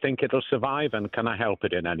 Do you think it'll survive, and can I help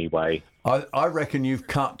it in any way? I reckon you've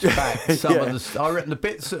cut back some of the... I reckon the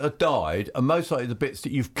bits that have died are most likely the bits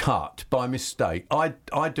that you've cut by mistake. I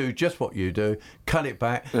do just what you do, cut it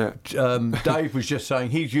back. Yeah. Dave was just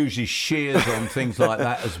saying he's usually shears on things like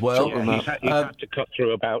that as well. Yeah, he's had to cut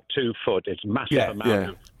through about 2 foot. It's a massive amount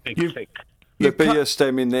of big, thick... There'll be a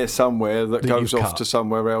stem in there somewhere that goes off to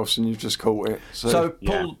somewhere else, and you've just caught it. So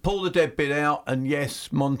pull the dead bit out, and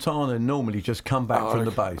yes, Montana normally just come back from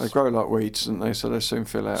the base. They grow like weeds, don't they? So they soon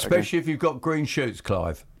fill out. Especially if you've got green shoots,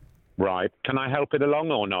 Clive. Right. Can I help it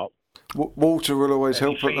along or not? Water will always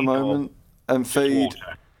help at the moment, and feed.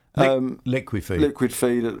 Liquid feed. Liquid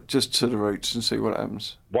feed just to the roots and see what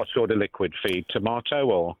happens. What sort of liquid feed? Tomato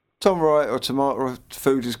or? Tomate or tomato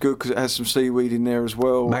food is good because it has some seaweed in there as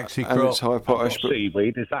well. Maxi crop. And it's high potash.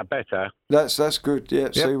 Seaweed, is that better? That's good, yeah.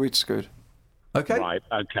 Yep. Seaweed's good. Okay. Right,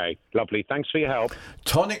 okay. Lovely. Thanks for your help.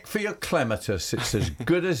 Tonic for your clematis. It's as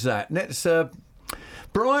good as that. Next,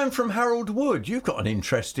 Brian from Harold Wood. You've got an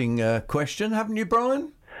interesting question, haven't you,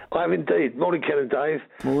 Brian? I have indeed. Morning, Ken and Dave.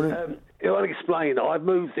 Morning. I'll explain. I've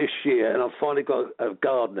moved this year and I've finally got a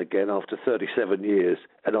garden again after 37 years,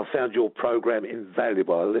 and I found your programme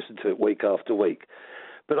invaluable. I listen to it week after week.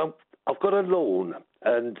 But I've got a lawn,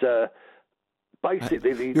 and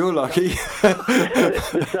basically... You're lucky.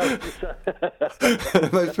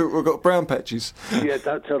 Most people have got brown patches. Yeah,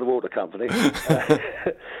 don't tell the water company.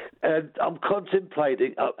 And I'm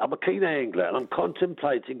contemplating, I'm a keen angler, and I'm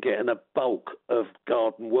contemplating getting a bulk of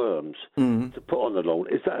garden worms to put on the lawn.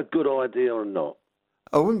 Is that a good idea or not?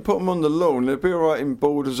 I wouldn't put them on the lawn. They'd be all right in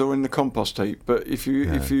borders or in the compost heap. But if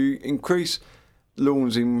you increase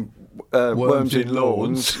lawns in worms in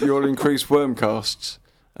lawns, you'll increase worm casts,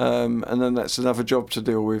 and then that's another job to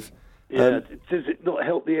deal with. Yeah, does it not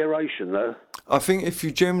help the aeration, though? I think if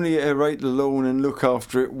you generally aerate the lawn and look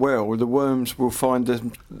after it well, the worms will find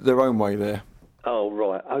their own way there. Oh,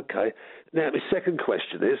 right, okay. Now, my second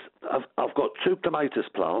question is, I've got 2 clematis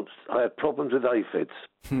plants. I have problems with aphids.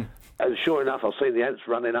 And sure enough, I've seen the ants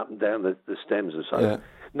running up and down the stems and so. Yeah.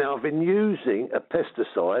 Now, I've been using a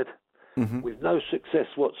pesticide with no success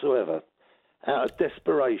whatsoever. Out of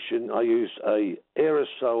desperation, I used a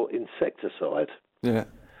aerosol insecticide. Yeah.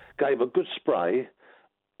 Gave a good spray.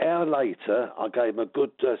 Hour later, I gave him a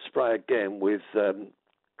good spray again with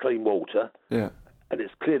clean water. Yeah. And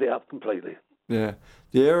it's cleared it up completely. Yeah.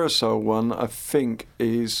 The aerosol one, I think,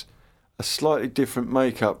 is a slightly different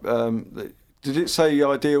makeup. Did it say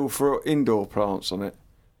ideal for indoor plants on it?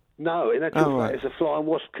 No, in actual fact, it's a fly and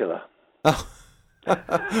wasp killer.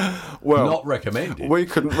 Well, not recommended. We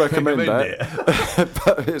couldn't recommend that.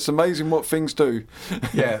 But it's amazing what things do.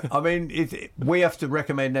 Yeah, I mean, we have to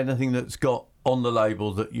recommend anything that's got on the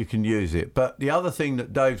label that you can use it. But the other thing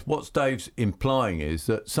that Dave's implying is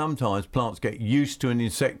that sometimes plants get used to an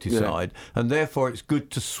insecticide, and therefore it's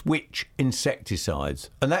good to switch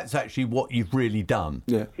insecticides. And that's actually what you've really done.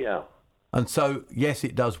 Yeah. Yeah. And so, yes,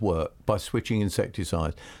 it does work by switching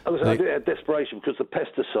insecticides. I did it out of desperation because the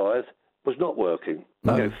pesticide was not working.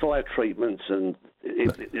 No. You know, fire treatments and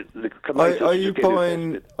Are you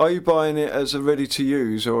buying it as a ready to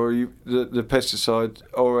use, or are you the pesticide,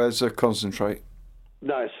 or as a concentrate?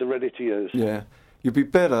 No, it's a ready to use. Yeah, you'd be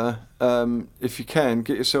better if you can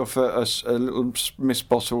get yourself a little mist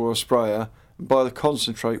bottle or a sprayer and buy the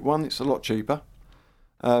concentrate one. It's a lot cheaper,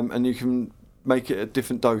 and you can make it at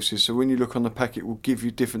different doses. So when you look on the packet, it will give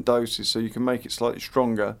you different doses, so you can make it slightly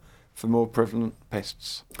stronger for more prevalent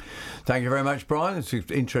pests. Thank you very much, Brian. It's an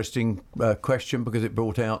interesting question because it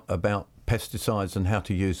brought out about pesticides and how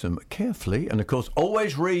to use them carefully. And, of course,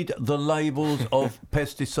 always read the labels of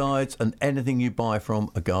pesticides and anything you buy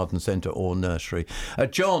from a garden centre or nursery.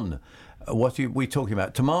 John, what are we talking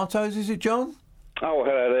about? Tomatoes, is it, John? Oh,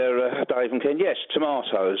 hello there, Dave and Ken. Yes,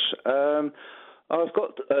 tomatoes. I've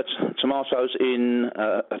got tomatoes in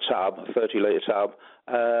a tub, a 30-litre tub.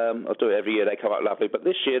 I do it every year. They come up lovely. But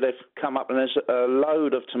this year they've come up and there's a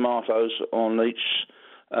load of tomatoes on each,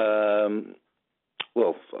 about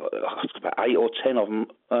 8 or 10 of them.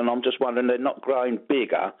 And I'm just wondering, they're not growing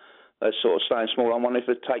bigger. They're sort of staying small. I'm wondering if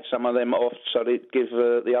they take some of them off so they give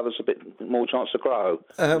the others a bit more chance to grow.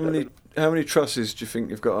 How many trusses do you think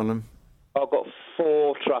you've got on them? I've got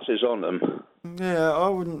 4 trusses on them. Yeah, I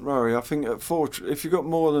wouldn't worry. I think at 4, if you've got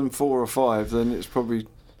more than 4 or 5, then it's probably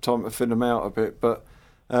time to thin them out a bit. But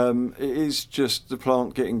it is just the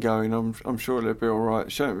plant getting going. I'm sure they'll be all right.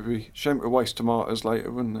 Shame to waste tomatoes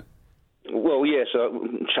later, wouldn't it? Well, yes,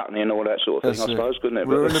 chutney and all that sort of thing, I suppose, couldn't it?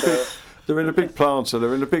 They're in a big planter.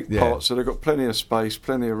 They're in a big pot, so they've got plenty of space,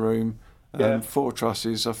 plenty of room. 4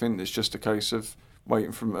 trusses. I think it's just a case of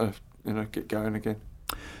waiting for them to, get going again.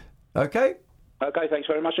 Okay. Okay, thanks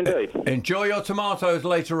very much indeed. Enjoy your tomatoes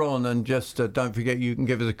later on, and just don't forget you can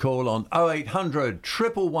give us a call on 0800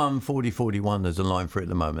 111 4041. There's a line for it at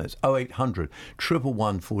the moment. It's 0800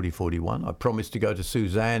 111 4041. I promised to go to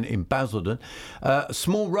Suzanne in Basildon. A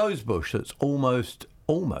small rose bush that's almost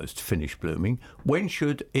finished blooming. When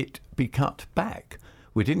should it be cut back?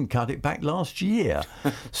 We didn't cut it back last year.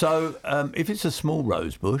 So if it's a small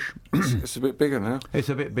rose bush... it's a bit bigger now. It's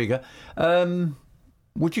a bit bigger.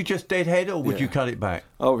 Would you just deadhead or would you cut it back?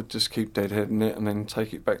 I would just keep deadheading it and then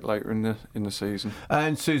take it back later in the season.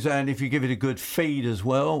 And Suzanne, if you give it a good feed as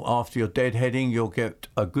well after your deadheading, you'll get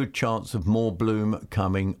a good chance of more bloom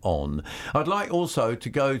coming on. I'd like also to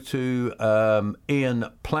go to Ian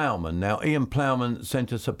Plowman. Now, Ian Plowman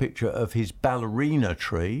sent us a picture of his ballerina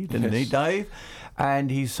tree, didn't he, Dave?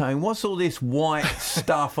 And he's saying, what's all this white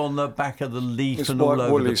stuff on the back of the leaf and all over the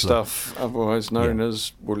place? Woolly stuff, otherwise known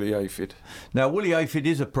as woolly aphid. Now, woolly aphid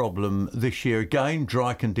is a problem this year again.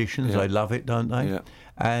 Dry conditions, they love it, don't they? Yeah.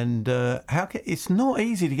 And it's not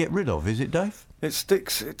easy to get rid of, is it, Dave? It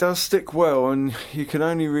sticks. It does stick well, and you can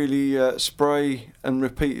only really spray and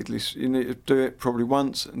repeatedly. You need to do it probably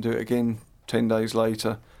once and do it again 10 days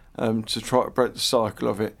later to try to break the cycle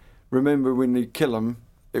of it. Remember, when you kill them,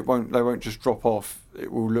 they won't just drop off. It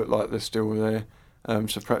will look like they're still there.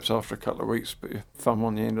 So perhaps after a couple of weeks, put your thumb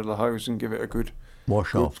on the end of the hose and give it a good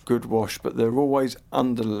wash. But they're always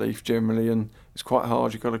under the leaf generally, and it's quite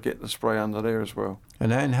hard. You've got to get the spray under there as well.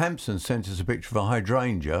 And Anne Hampson sent us a picture of a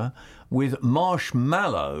hydrangea with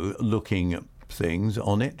marshmallow-looking things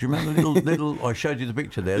on it. Do you remember little? I showed you the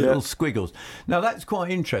picture there. Little squiggles. Now that's quite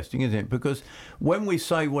interesting, isn't it? Because when we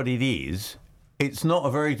say what it is. It's not a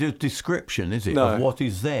very good description, is it, of what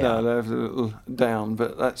is there? No, they have a little down,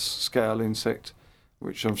 but that's scale insect,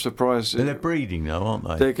 which I'm surprised... They're breeding, though, aren't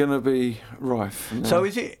they? They're going to be rife. So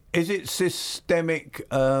is it systemic...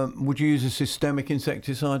 would you use a systemic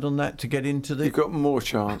insecticide on that to get into the... You've got more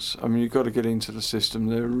chance. I mean, you've got to get into the system.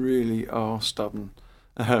 They really are stubborn.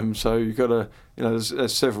 So you've got to... there's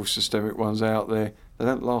several systemic ones out there. They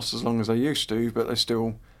don't last as long as they used to, but they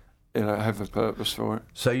still... have a purpose for it.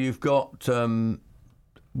 So you've got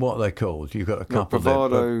what are they called? You've got a couple there.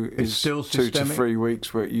 Bravado is still 2 to 3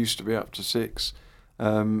 weeks, where it used to be up to 6.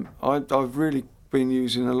 I've really been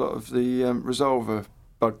using a lot of the Resolver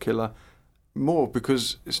bug killer more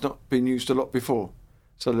because it's not been used a lot before.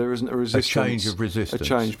 So there isn't a resistance. A change of resistance. A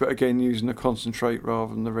change, but again, using a concentrate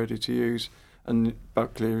rather than the ready to use. And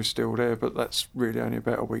bug clear is still there, but that's really only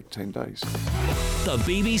about a week, 10 days. The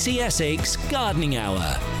BBC Essex Gardening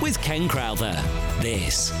Hour with Ken Crowther.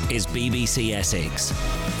 This is BBC Essex.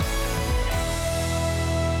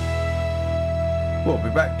 We'll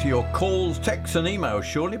be back to your calls, texts and emails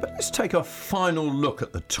shortly, but let's take a final look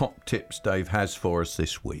at the top tips Dave has for us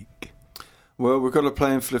this week. Well, we've got a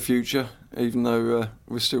plan for the future, even though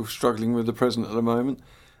we're still struggling with the present at the moment.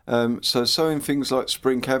 So sowing things like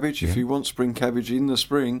spring cabbage, if you want spring cabbage in the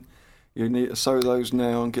spring, you need to sow those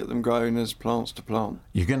now and get them growing as plants to plant.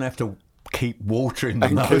 You're going to have to keep watering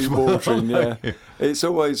them. And keep watering, yeah. It's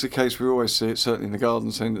always the case, we always see it, certainly in the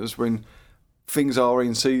garden centres, when things are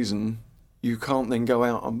in season, you can't then go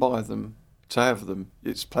out and buy them to have them.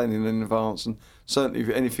 It's planning in advance, and certainly if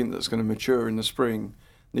anything that's going to mature in the spring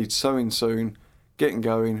needs sowing soon, getting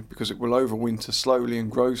going, because it will overwinter slowly and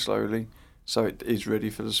grow slowly, so it is ready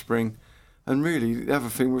for the spring. And really, the other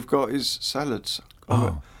thing we've got is salads.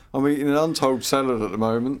 I'm eating an untold salad at the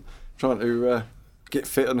moment, trying to get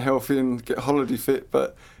fit and healthy and get holiday fit,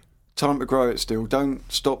 but time to grow it still. Don't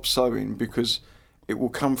stop sowing, because it will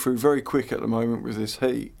come through very quick at the moment with this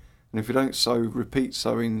heat. And if you don't sow repeat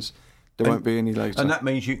sowings, there won't be any later. And that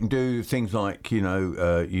means you can do things like, you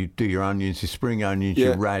do your onions, your spring onions,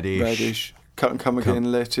 your radish. Cut and come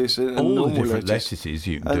again lettuce. And all normal the different lettuce. lettuces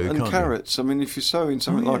you can do, and can't carrots. I mean, if you're sowing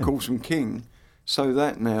something like Awesome King, sow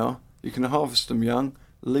that now. You can harvest them young,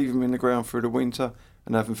 leave them in the ground through the winter,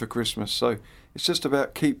 and have them for Christmas. So it's just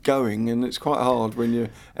about keep going, and it's quite hard when you're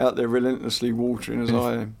out there relentlessly watering, as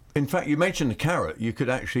I am. In fact, you mentioned the carrot. You could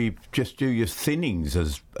actually just do your thinnings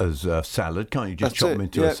as salad, can't you? Just chop them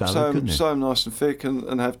into a salad, couldn't you? Sow them nice and thick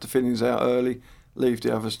and have the thinnings out early. Leave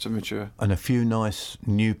the others to mature. And a few nice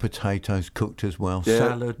new potatoes cooked as well. Yeah.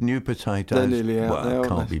 Salad, new potatoes. They're nearly out now. Well,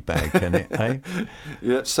 can't be bad, can it, eh?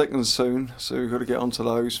 Yeah, second soon, so we've got to get onto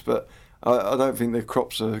those. But I don't think the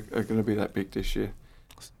crops are going to be that big this year.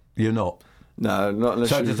 You're not? No, not unless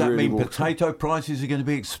So does that mean potato prices are going to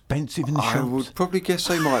be expensive in the shops? I would probably guess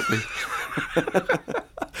they might be.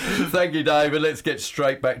 Thank you, David. Let's get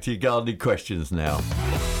straight back to your gardening questions now.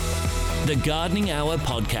 The Gardening Hour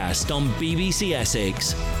podcast on BBC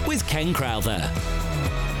Essex with Ken Crowther.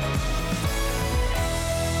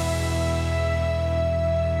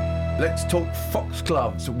 Let's talk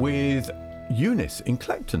foxgloves with Eunice in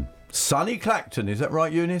Clacton. Sunny Clacton, is that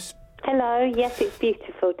right, Eunice? Hello, yes, it's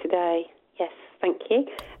beautiful today. Yes, thank you.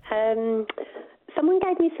 Someone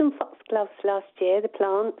gave me some foxgloves last year, the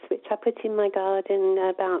plants, which I put in my garden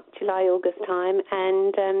about July, August time,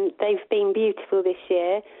 and they've been beautiful this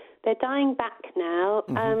year. They're dying back now.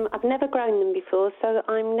 Mm-hmm. I've never grown them before, so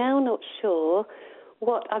I'm now not sure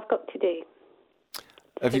what I've got to do.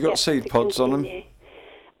 Have you got seed pods on them?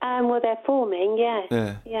 Well, they're forming,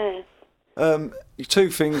 yes. Yeah.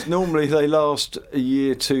 Two things. Normally they last a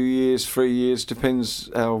year, 2 years, 3 years,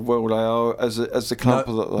 depends how well they are as the clump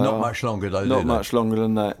that they are. Not much longer, though, Not much longer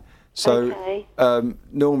than that. So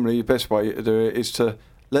normally the best way to do it is to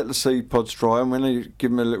let the seed pods dry, and when you give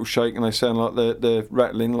them a little shake and they sound like they're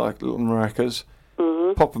rattling like little maracas,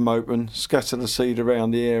 pop them open, scatter the seed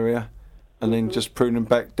around the area, and then just prune them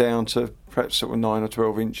back down to perhaps sort of 9 or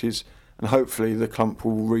 12 inches, and hopefully the clump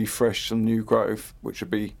will refresh some new growth, which would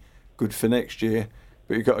be good for next year.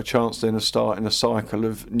 But you've got a chance then of starting a cycle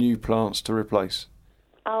of new plants to replace.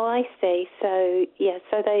 Oh, I see. So,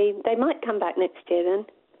 so they might come back next year then?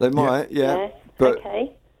 They might, yeah. But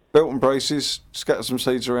okay. Belt and braces, scatter some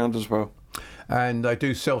seeds around as well. And they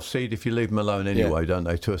do self-seed if you leave them alone anyway, don't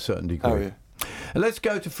they, to a certain degree? Oh, yeah. Let's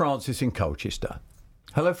go to Francis in Colchester.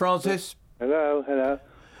 Hello, Francis. Hello.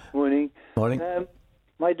 Morning. Morning.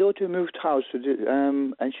 My daughter moved house,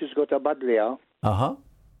 and she's got a buddleia. Uh-huh.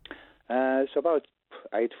 It's about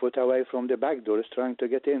 8 foot away from the back door. It's trying to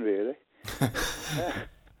get in, really.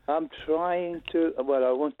 I'm trying to... Well,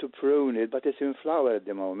 I want to prune it, but it's in flower at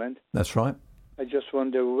the moment. That's right. I just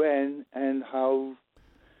wonder when and how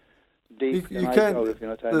deep you I can. go, if you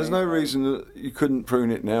know what I There's mean. no reason that you couldn't prune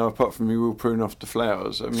it now, apart from you will prune off the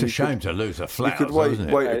flowers. I mean, It's a shame to lose the flowers, You could wait isn't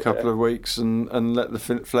it? a couple of weeks and let the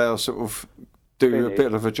flowers sort of do a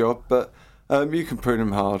bit of a job, but you can prune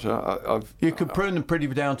them hard. You can prune them pretty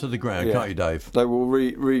down to the ground, can't you, Dave? They will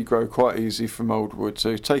regrow quite easy from old wood,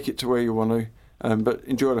 so take it to where you want to, but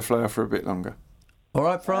enjoy the flower for a bit longer. All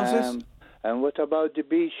right, Francis? And what about the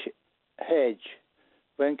beech hedge?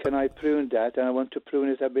 When can I prune that? And I want to prune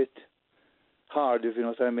it a bit hard, if you know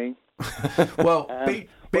what I mean. Well,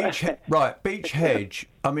 beech hedge,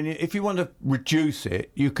 I mean, if you want to reduce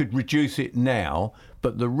it, you could reduce it now,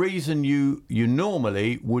 but the reason you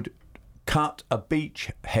normally would cut a beech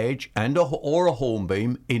hedge or a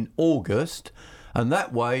hornbeam in August, and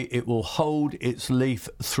that way it will hold its leaf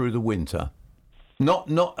through the winter.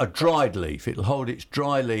 Not a dried leaf. It'll hold its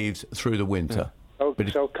dry leaves through the winter. Yeah.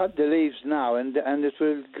 So cut the leaves now, and it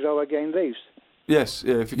will grow again leaves. Yes,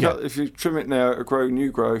 yeah. If you trim it now, it'll grow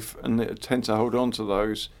new growth, and it'll tend to hold on to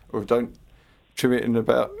those. Or don't trim it in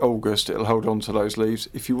about August, it'll hold on to those leaves.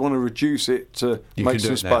 If you want to reduce it to make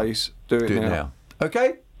some space, do it now.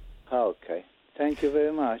 Okay? Okay. Thank you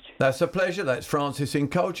very much. That's a pleasure. That's Francis in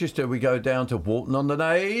Colchester. We go down to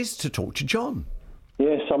Walton-on-the-Naze to talk to John.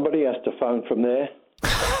 Yeah, somebody has to phone from there.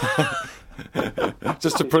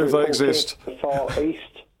 Just to prove they exist. Far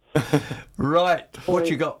east. Right. What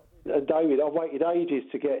you got? David, I've waited ages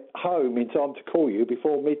to get home in time to call you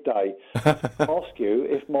before midday. Ask you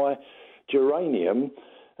if my geranium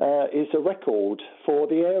is a record for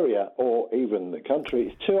the area or even the country.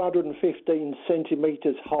 It's 215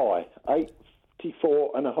 centimetres high,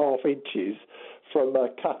 84.5 inches from a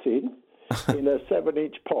cutting in a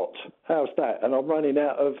 7-inch pot. How's that? And I'm running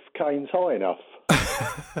out of canes high enough.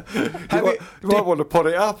 You might want to pot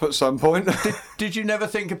it up at some point. Did you never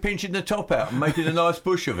think of pinching the top out and making a nice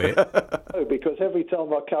bush of it? No, because every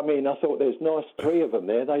time I come in, I thought there's nice 3 of them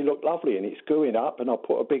there. They look lovely, and it's going up, and I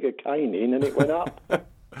put a bigger cane in, and it went up.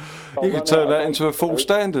 You could turn that into a full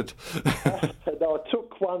standard. And I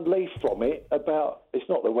took one leaf from it it's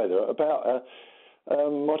not the weather, I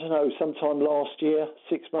don't know, sometime last year,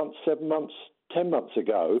 6 months, 7 months, 10 months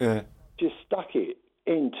ago, just stuck it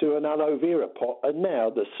into an aloe vera pot, and now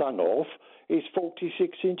the son-of is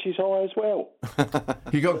 46 inches high as well.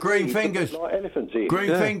 You got green fingers. Like elephants here.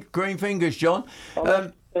 Green fingers, John. I'll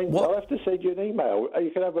have to send you an email. You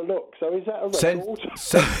can have a look. So is that a record?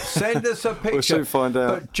 Send us a picture. We'll soon find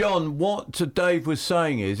out. But John, what Dave was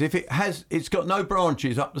saying is, if it's got no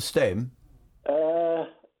branches up the stem.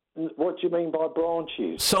 What do you mean by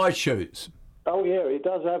branches? Side shoots. Oh yeah, it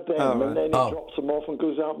does have them, and then it drops them off and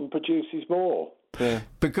goes out and produces more. Yeah.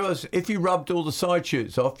 Because if you rubbed all the side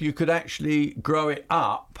shoots off, you could actually grow it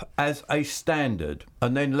up as a standard,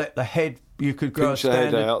 and then let the head. You could grow pinch a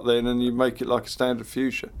standard. the head out then, and you make it like a standard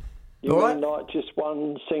fuchsia. You mean like just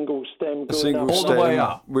one single stem going up? All the way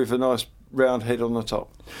up with a nice round head on the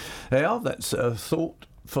top. They are. That's a thought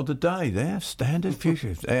for the day. There, standard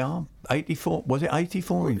fuchsia. They are 84. Was it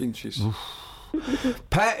 84 inches?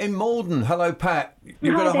 Pat in Malden. Hello, Pat.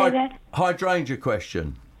 You've got a hydrangea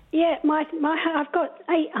question. Yeah, I've got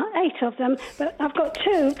eight of them, but I've got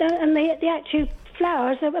 2, and the actual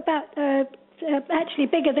flowers are about actually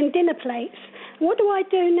bigger than dinner plates. What do I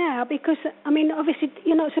do now? Because I mean, obviously,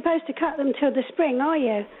 you're not supposed to cut them till the spring, are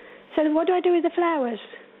you? So what do I do with the flowers?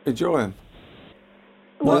 Enjoy them.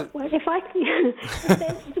 Well, if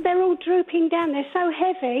they're all drooping down. They're so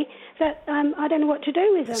heavy that I don't know what to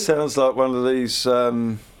do with them. Sounds like one of these,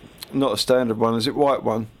 not a standard one. Is it white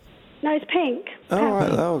one? No, it's pink. Oh, right,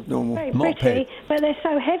 oh, normal. Very pretty, but they're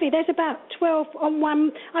so heavy. There's about 12 on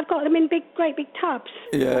one. I've got them in great big tubs.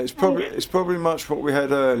 Yeah, it's probably much what we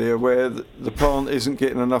had earlier, where the plant isn't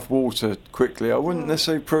getting enough water quickly. I wouldn't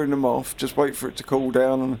necessarily prune them off. Just wait for it to cool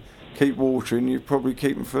down and keep watering. You'd probably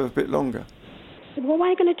keep them for a bit longer. Well, what are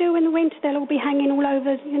you going to do in the winter? They'll all be hanging all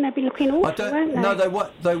over, be looking awful, won't they? No, they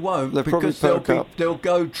won't. They'll because they'll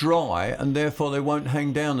go dry, and therefore they won't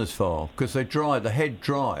hang down as far, because they dry. The head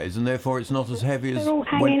dries, and therefore it's not as heavy as. They're all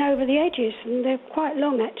hanging over the edges, and they're quite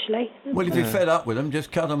long, actually. Well, if you're fed up with them,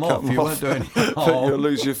 just cut them off. You won't do anything. You'll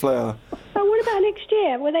lose your flower. Oh, what about next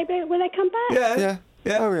year? Will they come back? Yeah.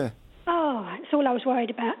 Oh, yeah. Oh, that's all I was worried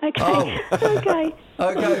about. Okay. Okay.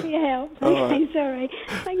 Thanks for your help. Okay, sorry.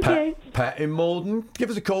 Thank you. Pat in Malden, give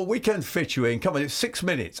us a call. We can fit you in. Come on, it's 6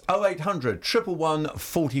 minutes. 0800 111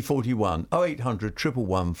 4041. 0800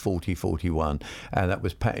 111 4041. And that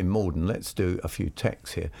was Pat in Malden. Let's do a few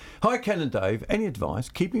texts here. Hi, Ken and Dave. Any advice?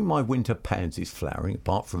 Keeping my winter pansies flowering,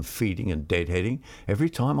 apart from feeding and deadheading. Every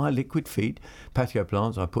time I liquid feed patio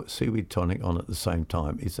plants, I put seaweed tonic on at the same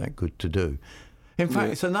time. Is that good to do? In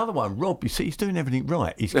fact, it's another one. Rob, you see, he's doing everything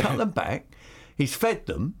right. He's cut them back, he's fed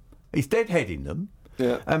them, he's deadheading them,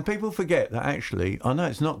 and people forget that actually, I know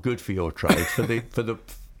it's not good for your trade,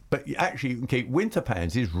 but actually you can keep winter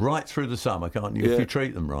pansies right through the summer, can't you, if you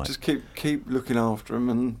treat them right? Just keep looking after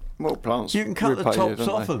them, and plants. You can cut the tops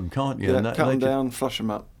off them, can't you? Yeah, cut them down, flush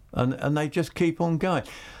them up, and they just keep on going.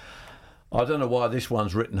 I don't know why this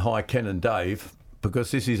one's written Hi Ken and Dave.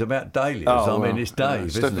 Because this is about dahlias. It's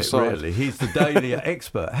Dave, isn't it, really? He's the dahlia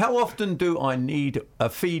expert. How often do I need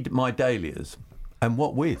feed my dahlias? And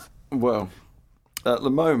what with? Well, at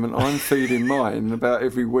the moment, I'm feeding mine about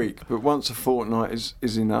every week, but once a fortnight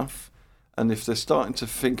is enough. And if they're starting to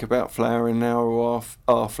think about flowering now or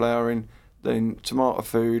are flowering, then tomato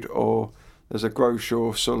food, or there's a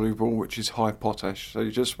Groshaw soluble which is high potash. So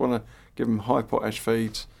you just want to give them high potash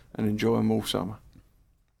feeds and enjoy them all summer.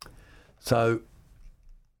 So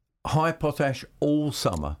high potash all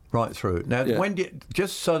summer, right through. Now, when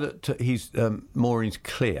just so that he's Maureen's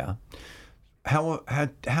clear,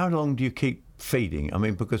 how long do you keep feeding? I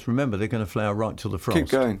mean, because remember, they're going to flower right till the frost. Keep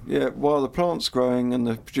going, yeah. While the plant's growing and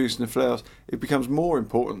they're producing the flowers, it becomes more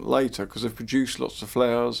important later because they've produced lots of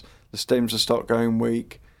flowers, the stems will start going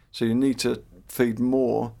weak, so you need to feed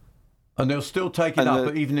more. And they'll still take it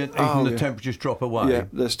up, even the temperatures drop away. Yeah,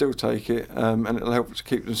 they'll still take it, and it'll help to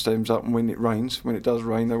keep the stems up. And when it rains, when it does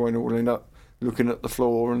rain, they won't all end up looking at the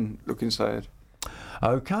floor and looking sad.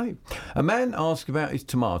 Okay. A man asked about his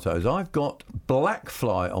tomatoes. I've got black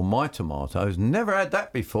fly on my tomatoes. Never had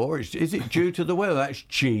that before. Is it due to the weather? That's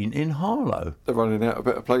Jean in Harlow. They're running out of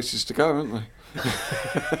better places to go, aren't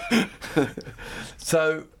they?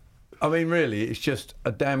 So, I mean, really, it's just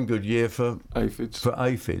a damn good year for aphids.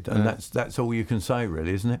 And that's all you can say,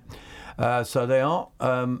 really, isn't it? So they are.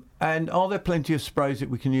 And are there plenty of sprays that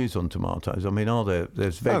we can use on tomatoes? I mean,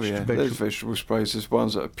 there's there's vegetable sprays. There's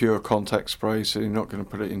ones that are pure contact sprays, so you're not going to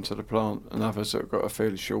put it into the plant, and others that have got a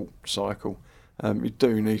fairly short cycle. You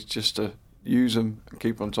do need just to use them and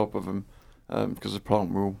keep on top of them, because the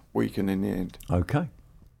plant will weaken in the end. Okay.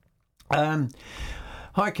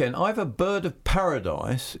 Hi, Ken. I have a bird of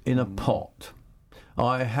paradise in a pot.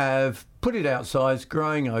 I have put it outside, it's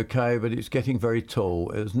growing okay, but it's getting very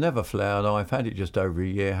tall. It has never flowered. I've had it just over a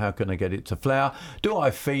year. How can I get it to flower? Do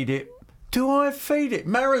I feed it?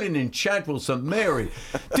 Marilyn in Chadwell, St Mary.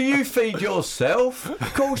 Do you feed yourself?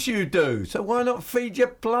 Of course you do. So why not feed your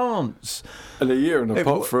plants? And a year in a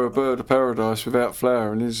pot for a bird of paradise without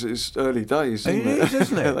flowering is early days, isn't it? It is,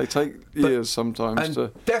 isn't it? They take years sometimes.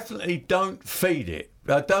 And definitely don't feed it.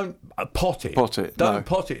 Don't pot it. Don't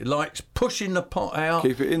pot it. It likes pushing the pot out.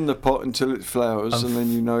 Keep it in the pot until it flowers, and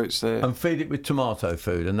then you know it's there. And feed it with tomato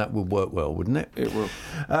food, and that will work well, wouldn't it? It will.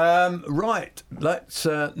 Right. Let's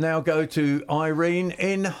now go to Irene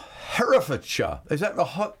in Herefordshire. Is that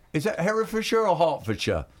Herefordshire or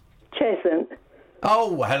Hertfordshire? Cheshunt.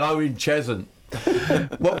 Oh, hello in Cheshunt.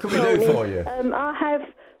 What can we do for you? I have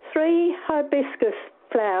 3 hibiscus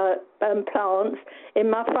flower plants in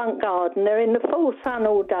my front garden. They're in the full sun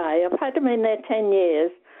all day. I've had them in there 10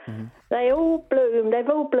 years. Mm-hmm. They've all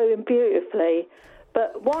bloomed beautifully.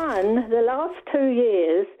 But one, the last 2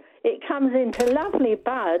 years, it comes into lovely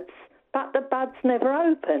buds, but the buds never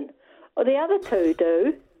open. Or the other 2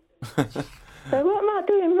 do. So what am I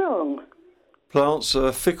doing wrong? Plants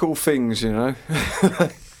are fickle things, you know.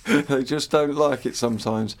 They just don't like it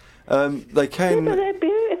sometimes. They can... Yeah, but they're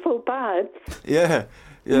beautiful buds. Yeah,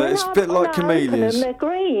 it's a bit like camellias. They're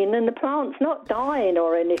green and the plant's not dying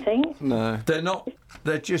or anything. No. They're not.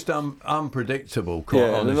 They're just unpredictable, quite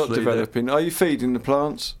honestly. They're not developing. Are you feeding the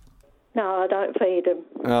plants? No, I don't feed them.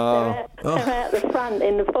 Oh. They're out the front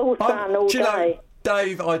in the full sun all day.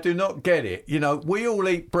 Dave, I do not get it. You know, we all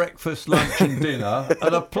eat breakfast, lunch and dinner,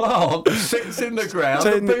 and a plant sits in the ground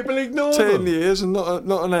and people ignore 10 years and not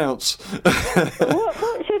an ounce.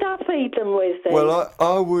 What should I feed them with then? Well,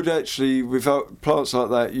 I would actually, with plants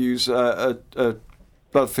like that, use a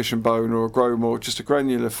bloodfish and bone or a Growmore, just a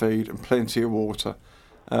granular feed and plenty of water.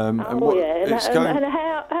 And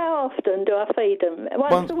how often do I feed them?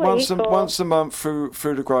 Once a month through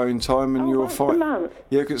the growing time, and you'll find. Once a month?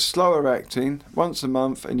 Yeah, because it's slower acting. Once a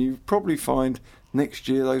month, and you probably find next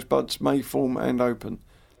year those buds may form and open.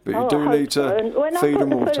 But you do need to feed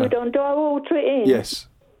them water. When I put the food on, do I water it in? Yes.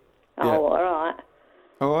 Oh, yeah. all right.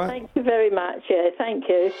 All right. Thank you very much. Yeah, thank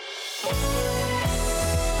you.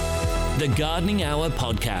 The Gardening Hour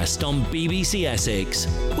podcast on BBC Essex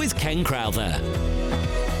with Ken Crowther.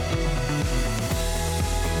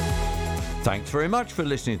 Thanks very much for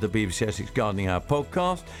listening to the BBC Essex Gardening Hour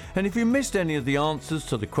podcast. And if you missed any of the answers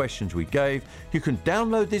to the questions we gave, you can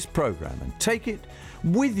download this programme and take it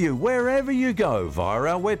with you wherever you go via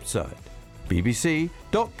our website, bbc.co.uk/BBC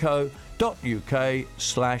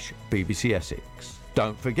Essex.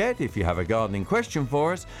 Don't forget, if you have a gardening question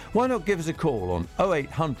for us, why not give us a call on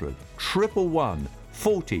 0800 111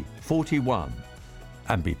 40 41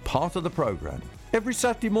 and be part of the programme every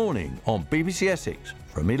Saturday morning on BBC Essex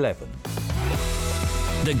from 11.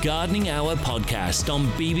 The Gardening Hour podcast on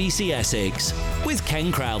BBC Essex with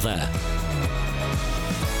Ken Crowther.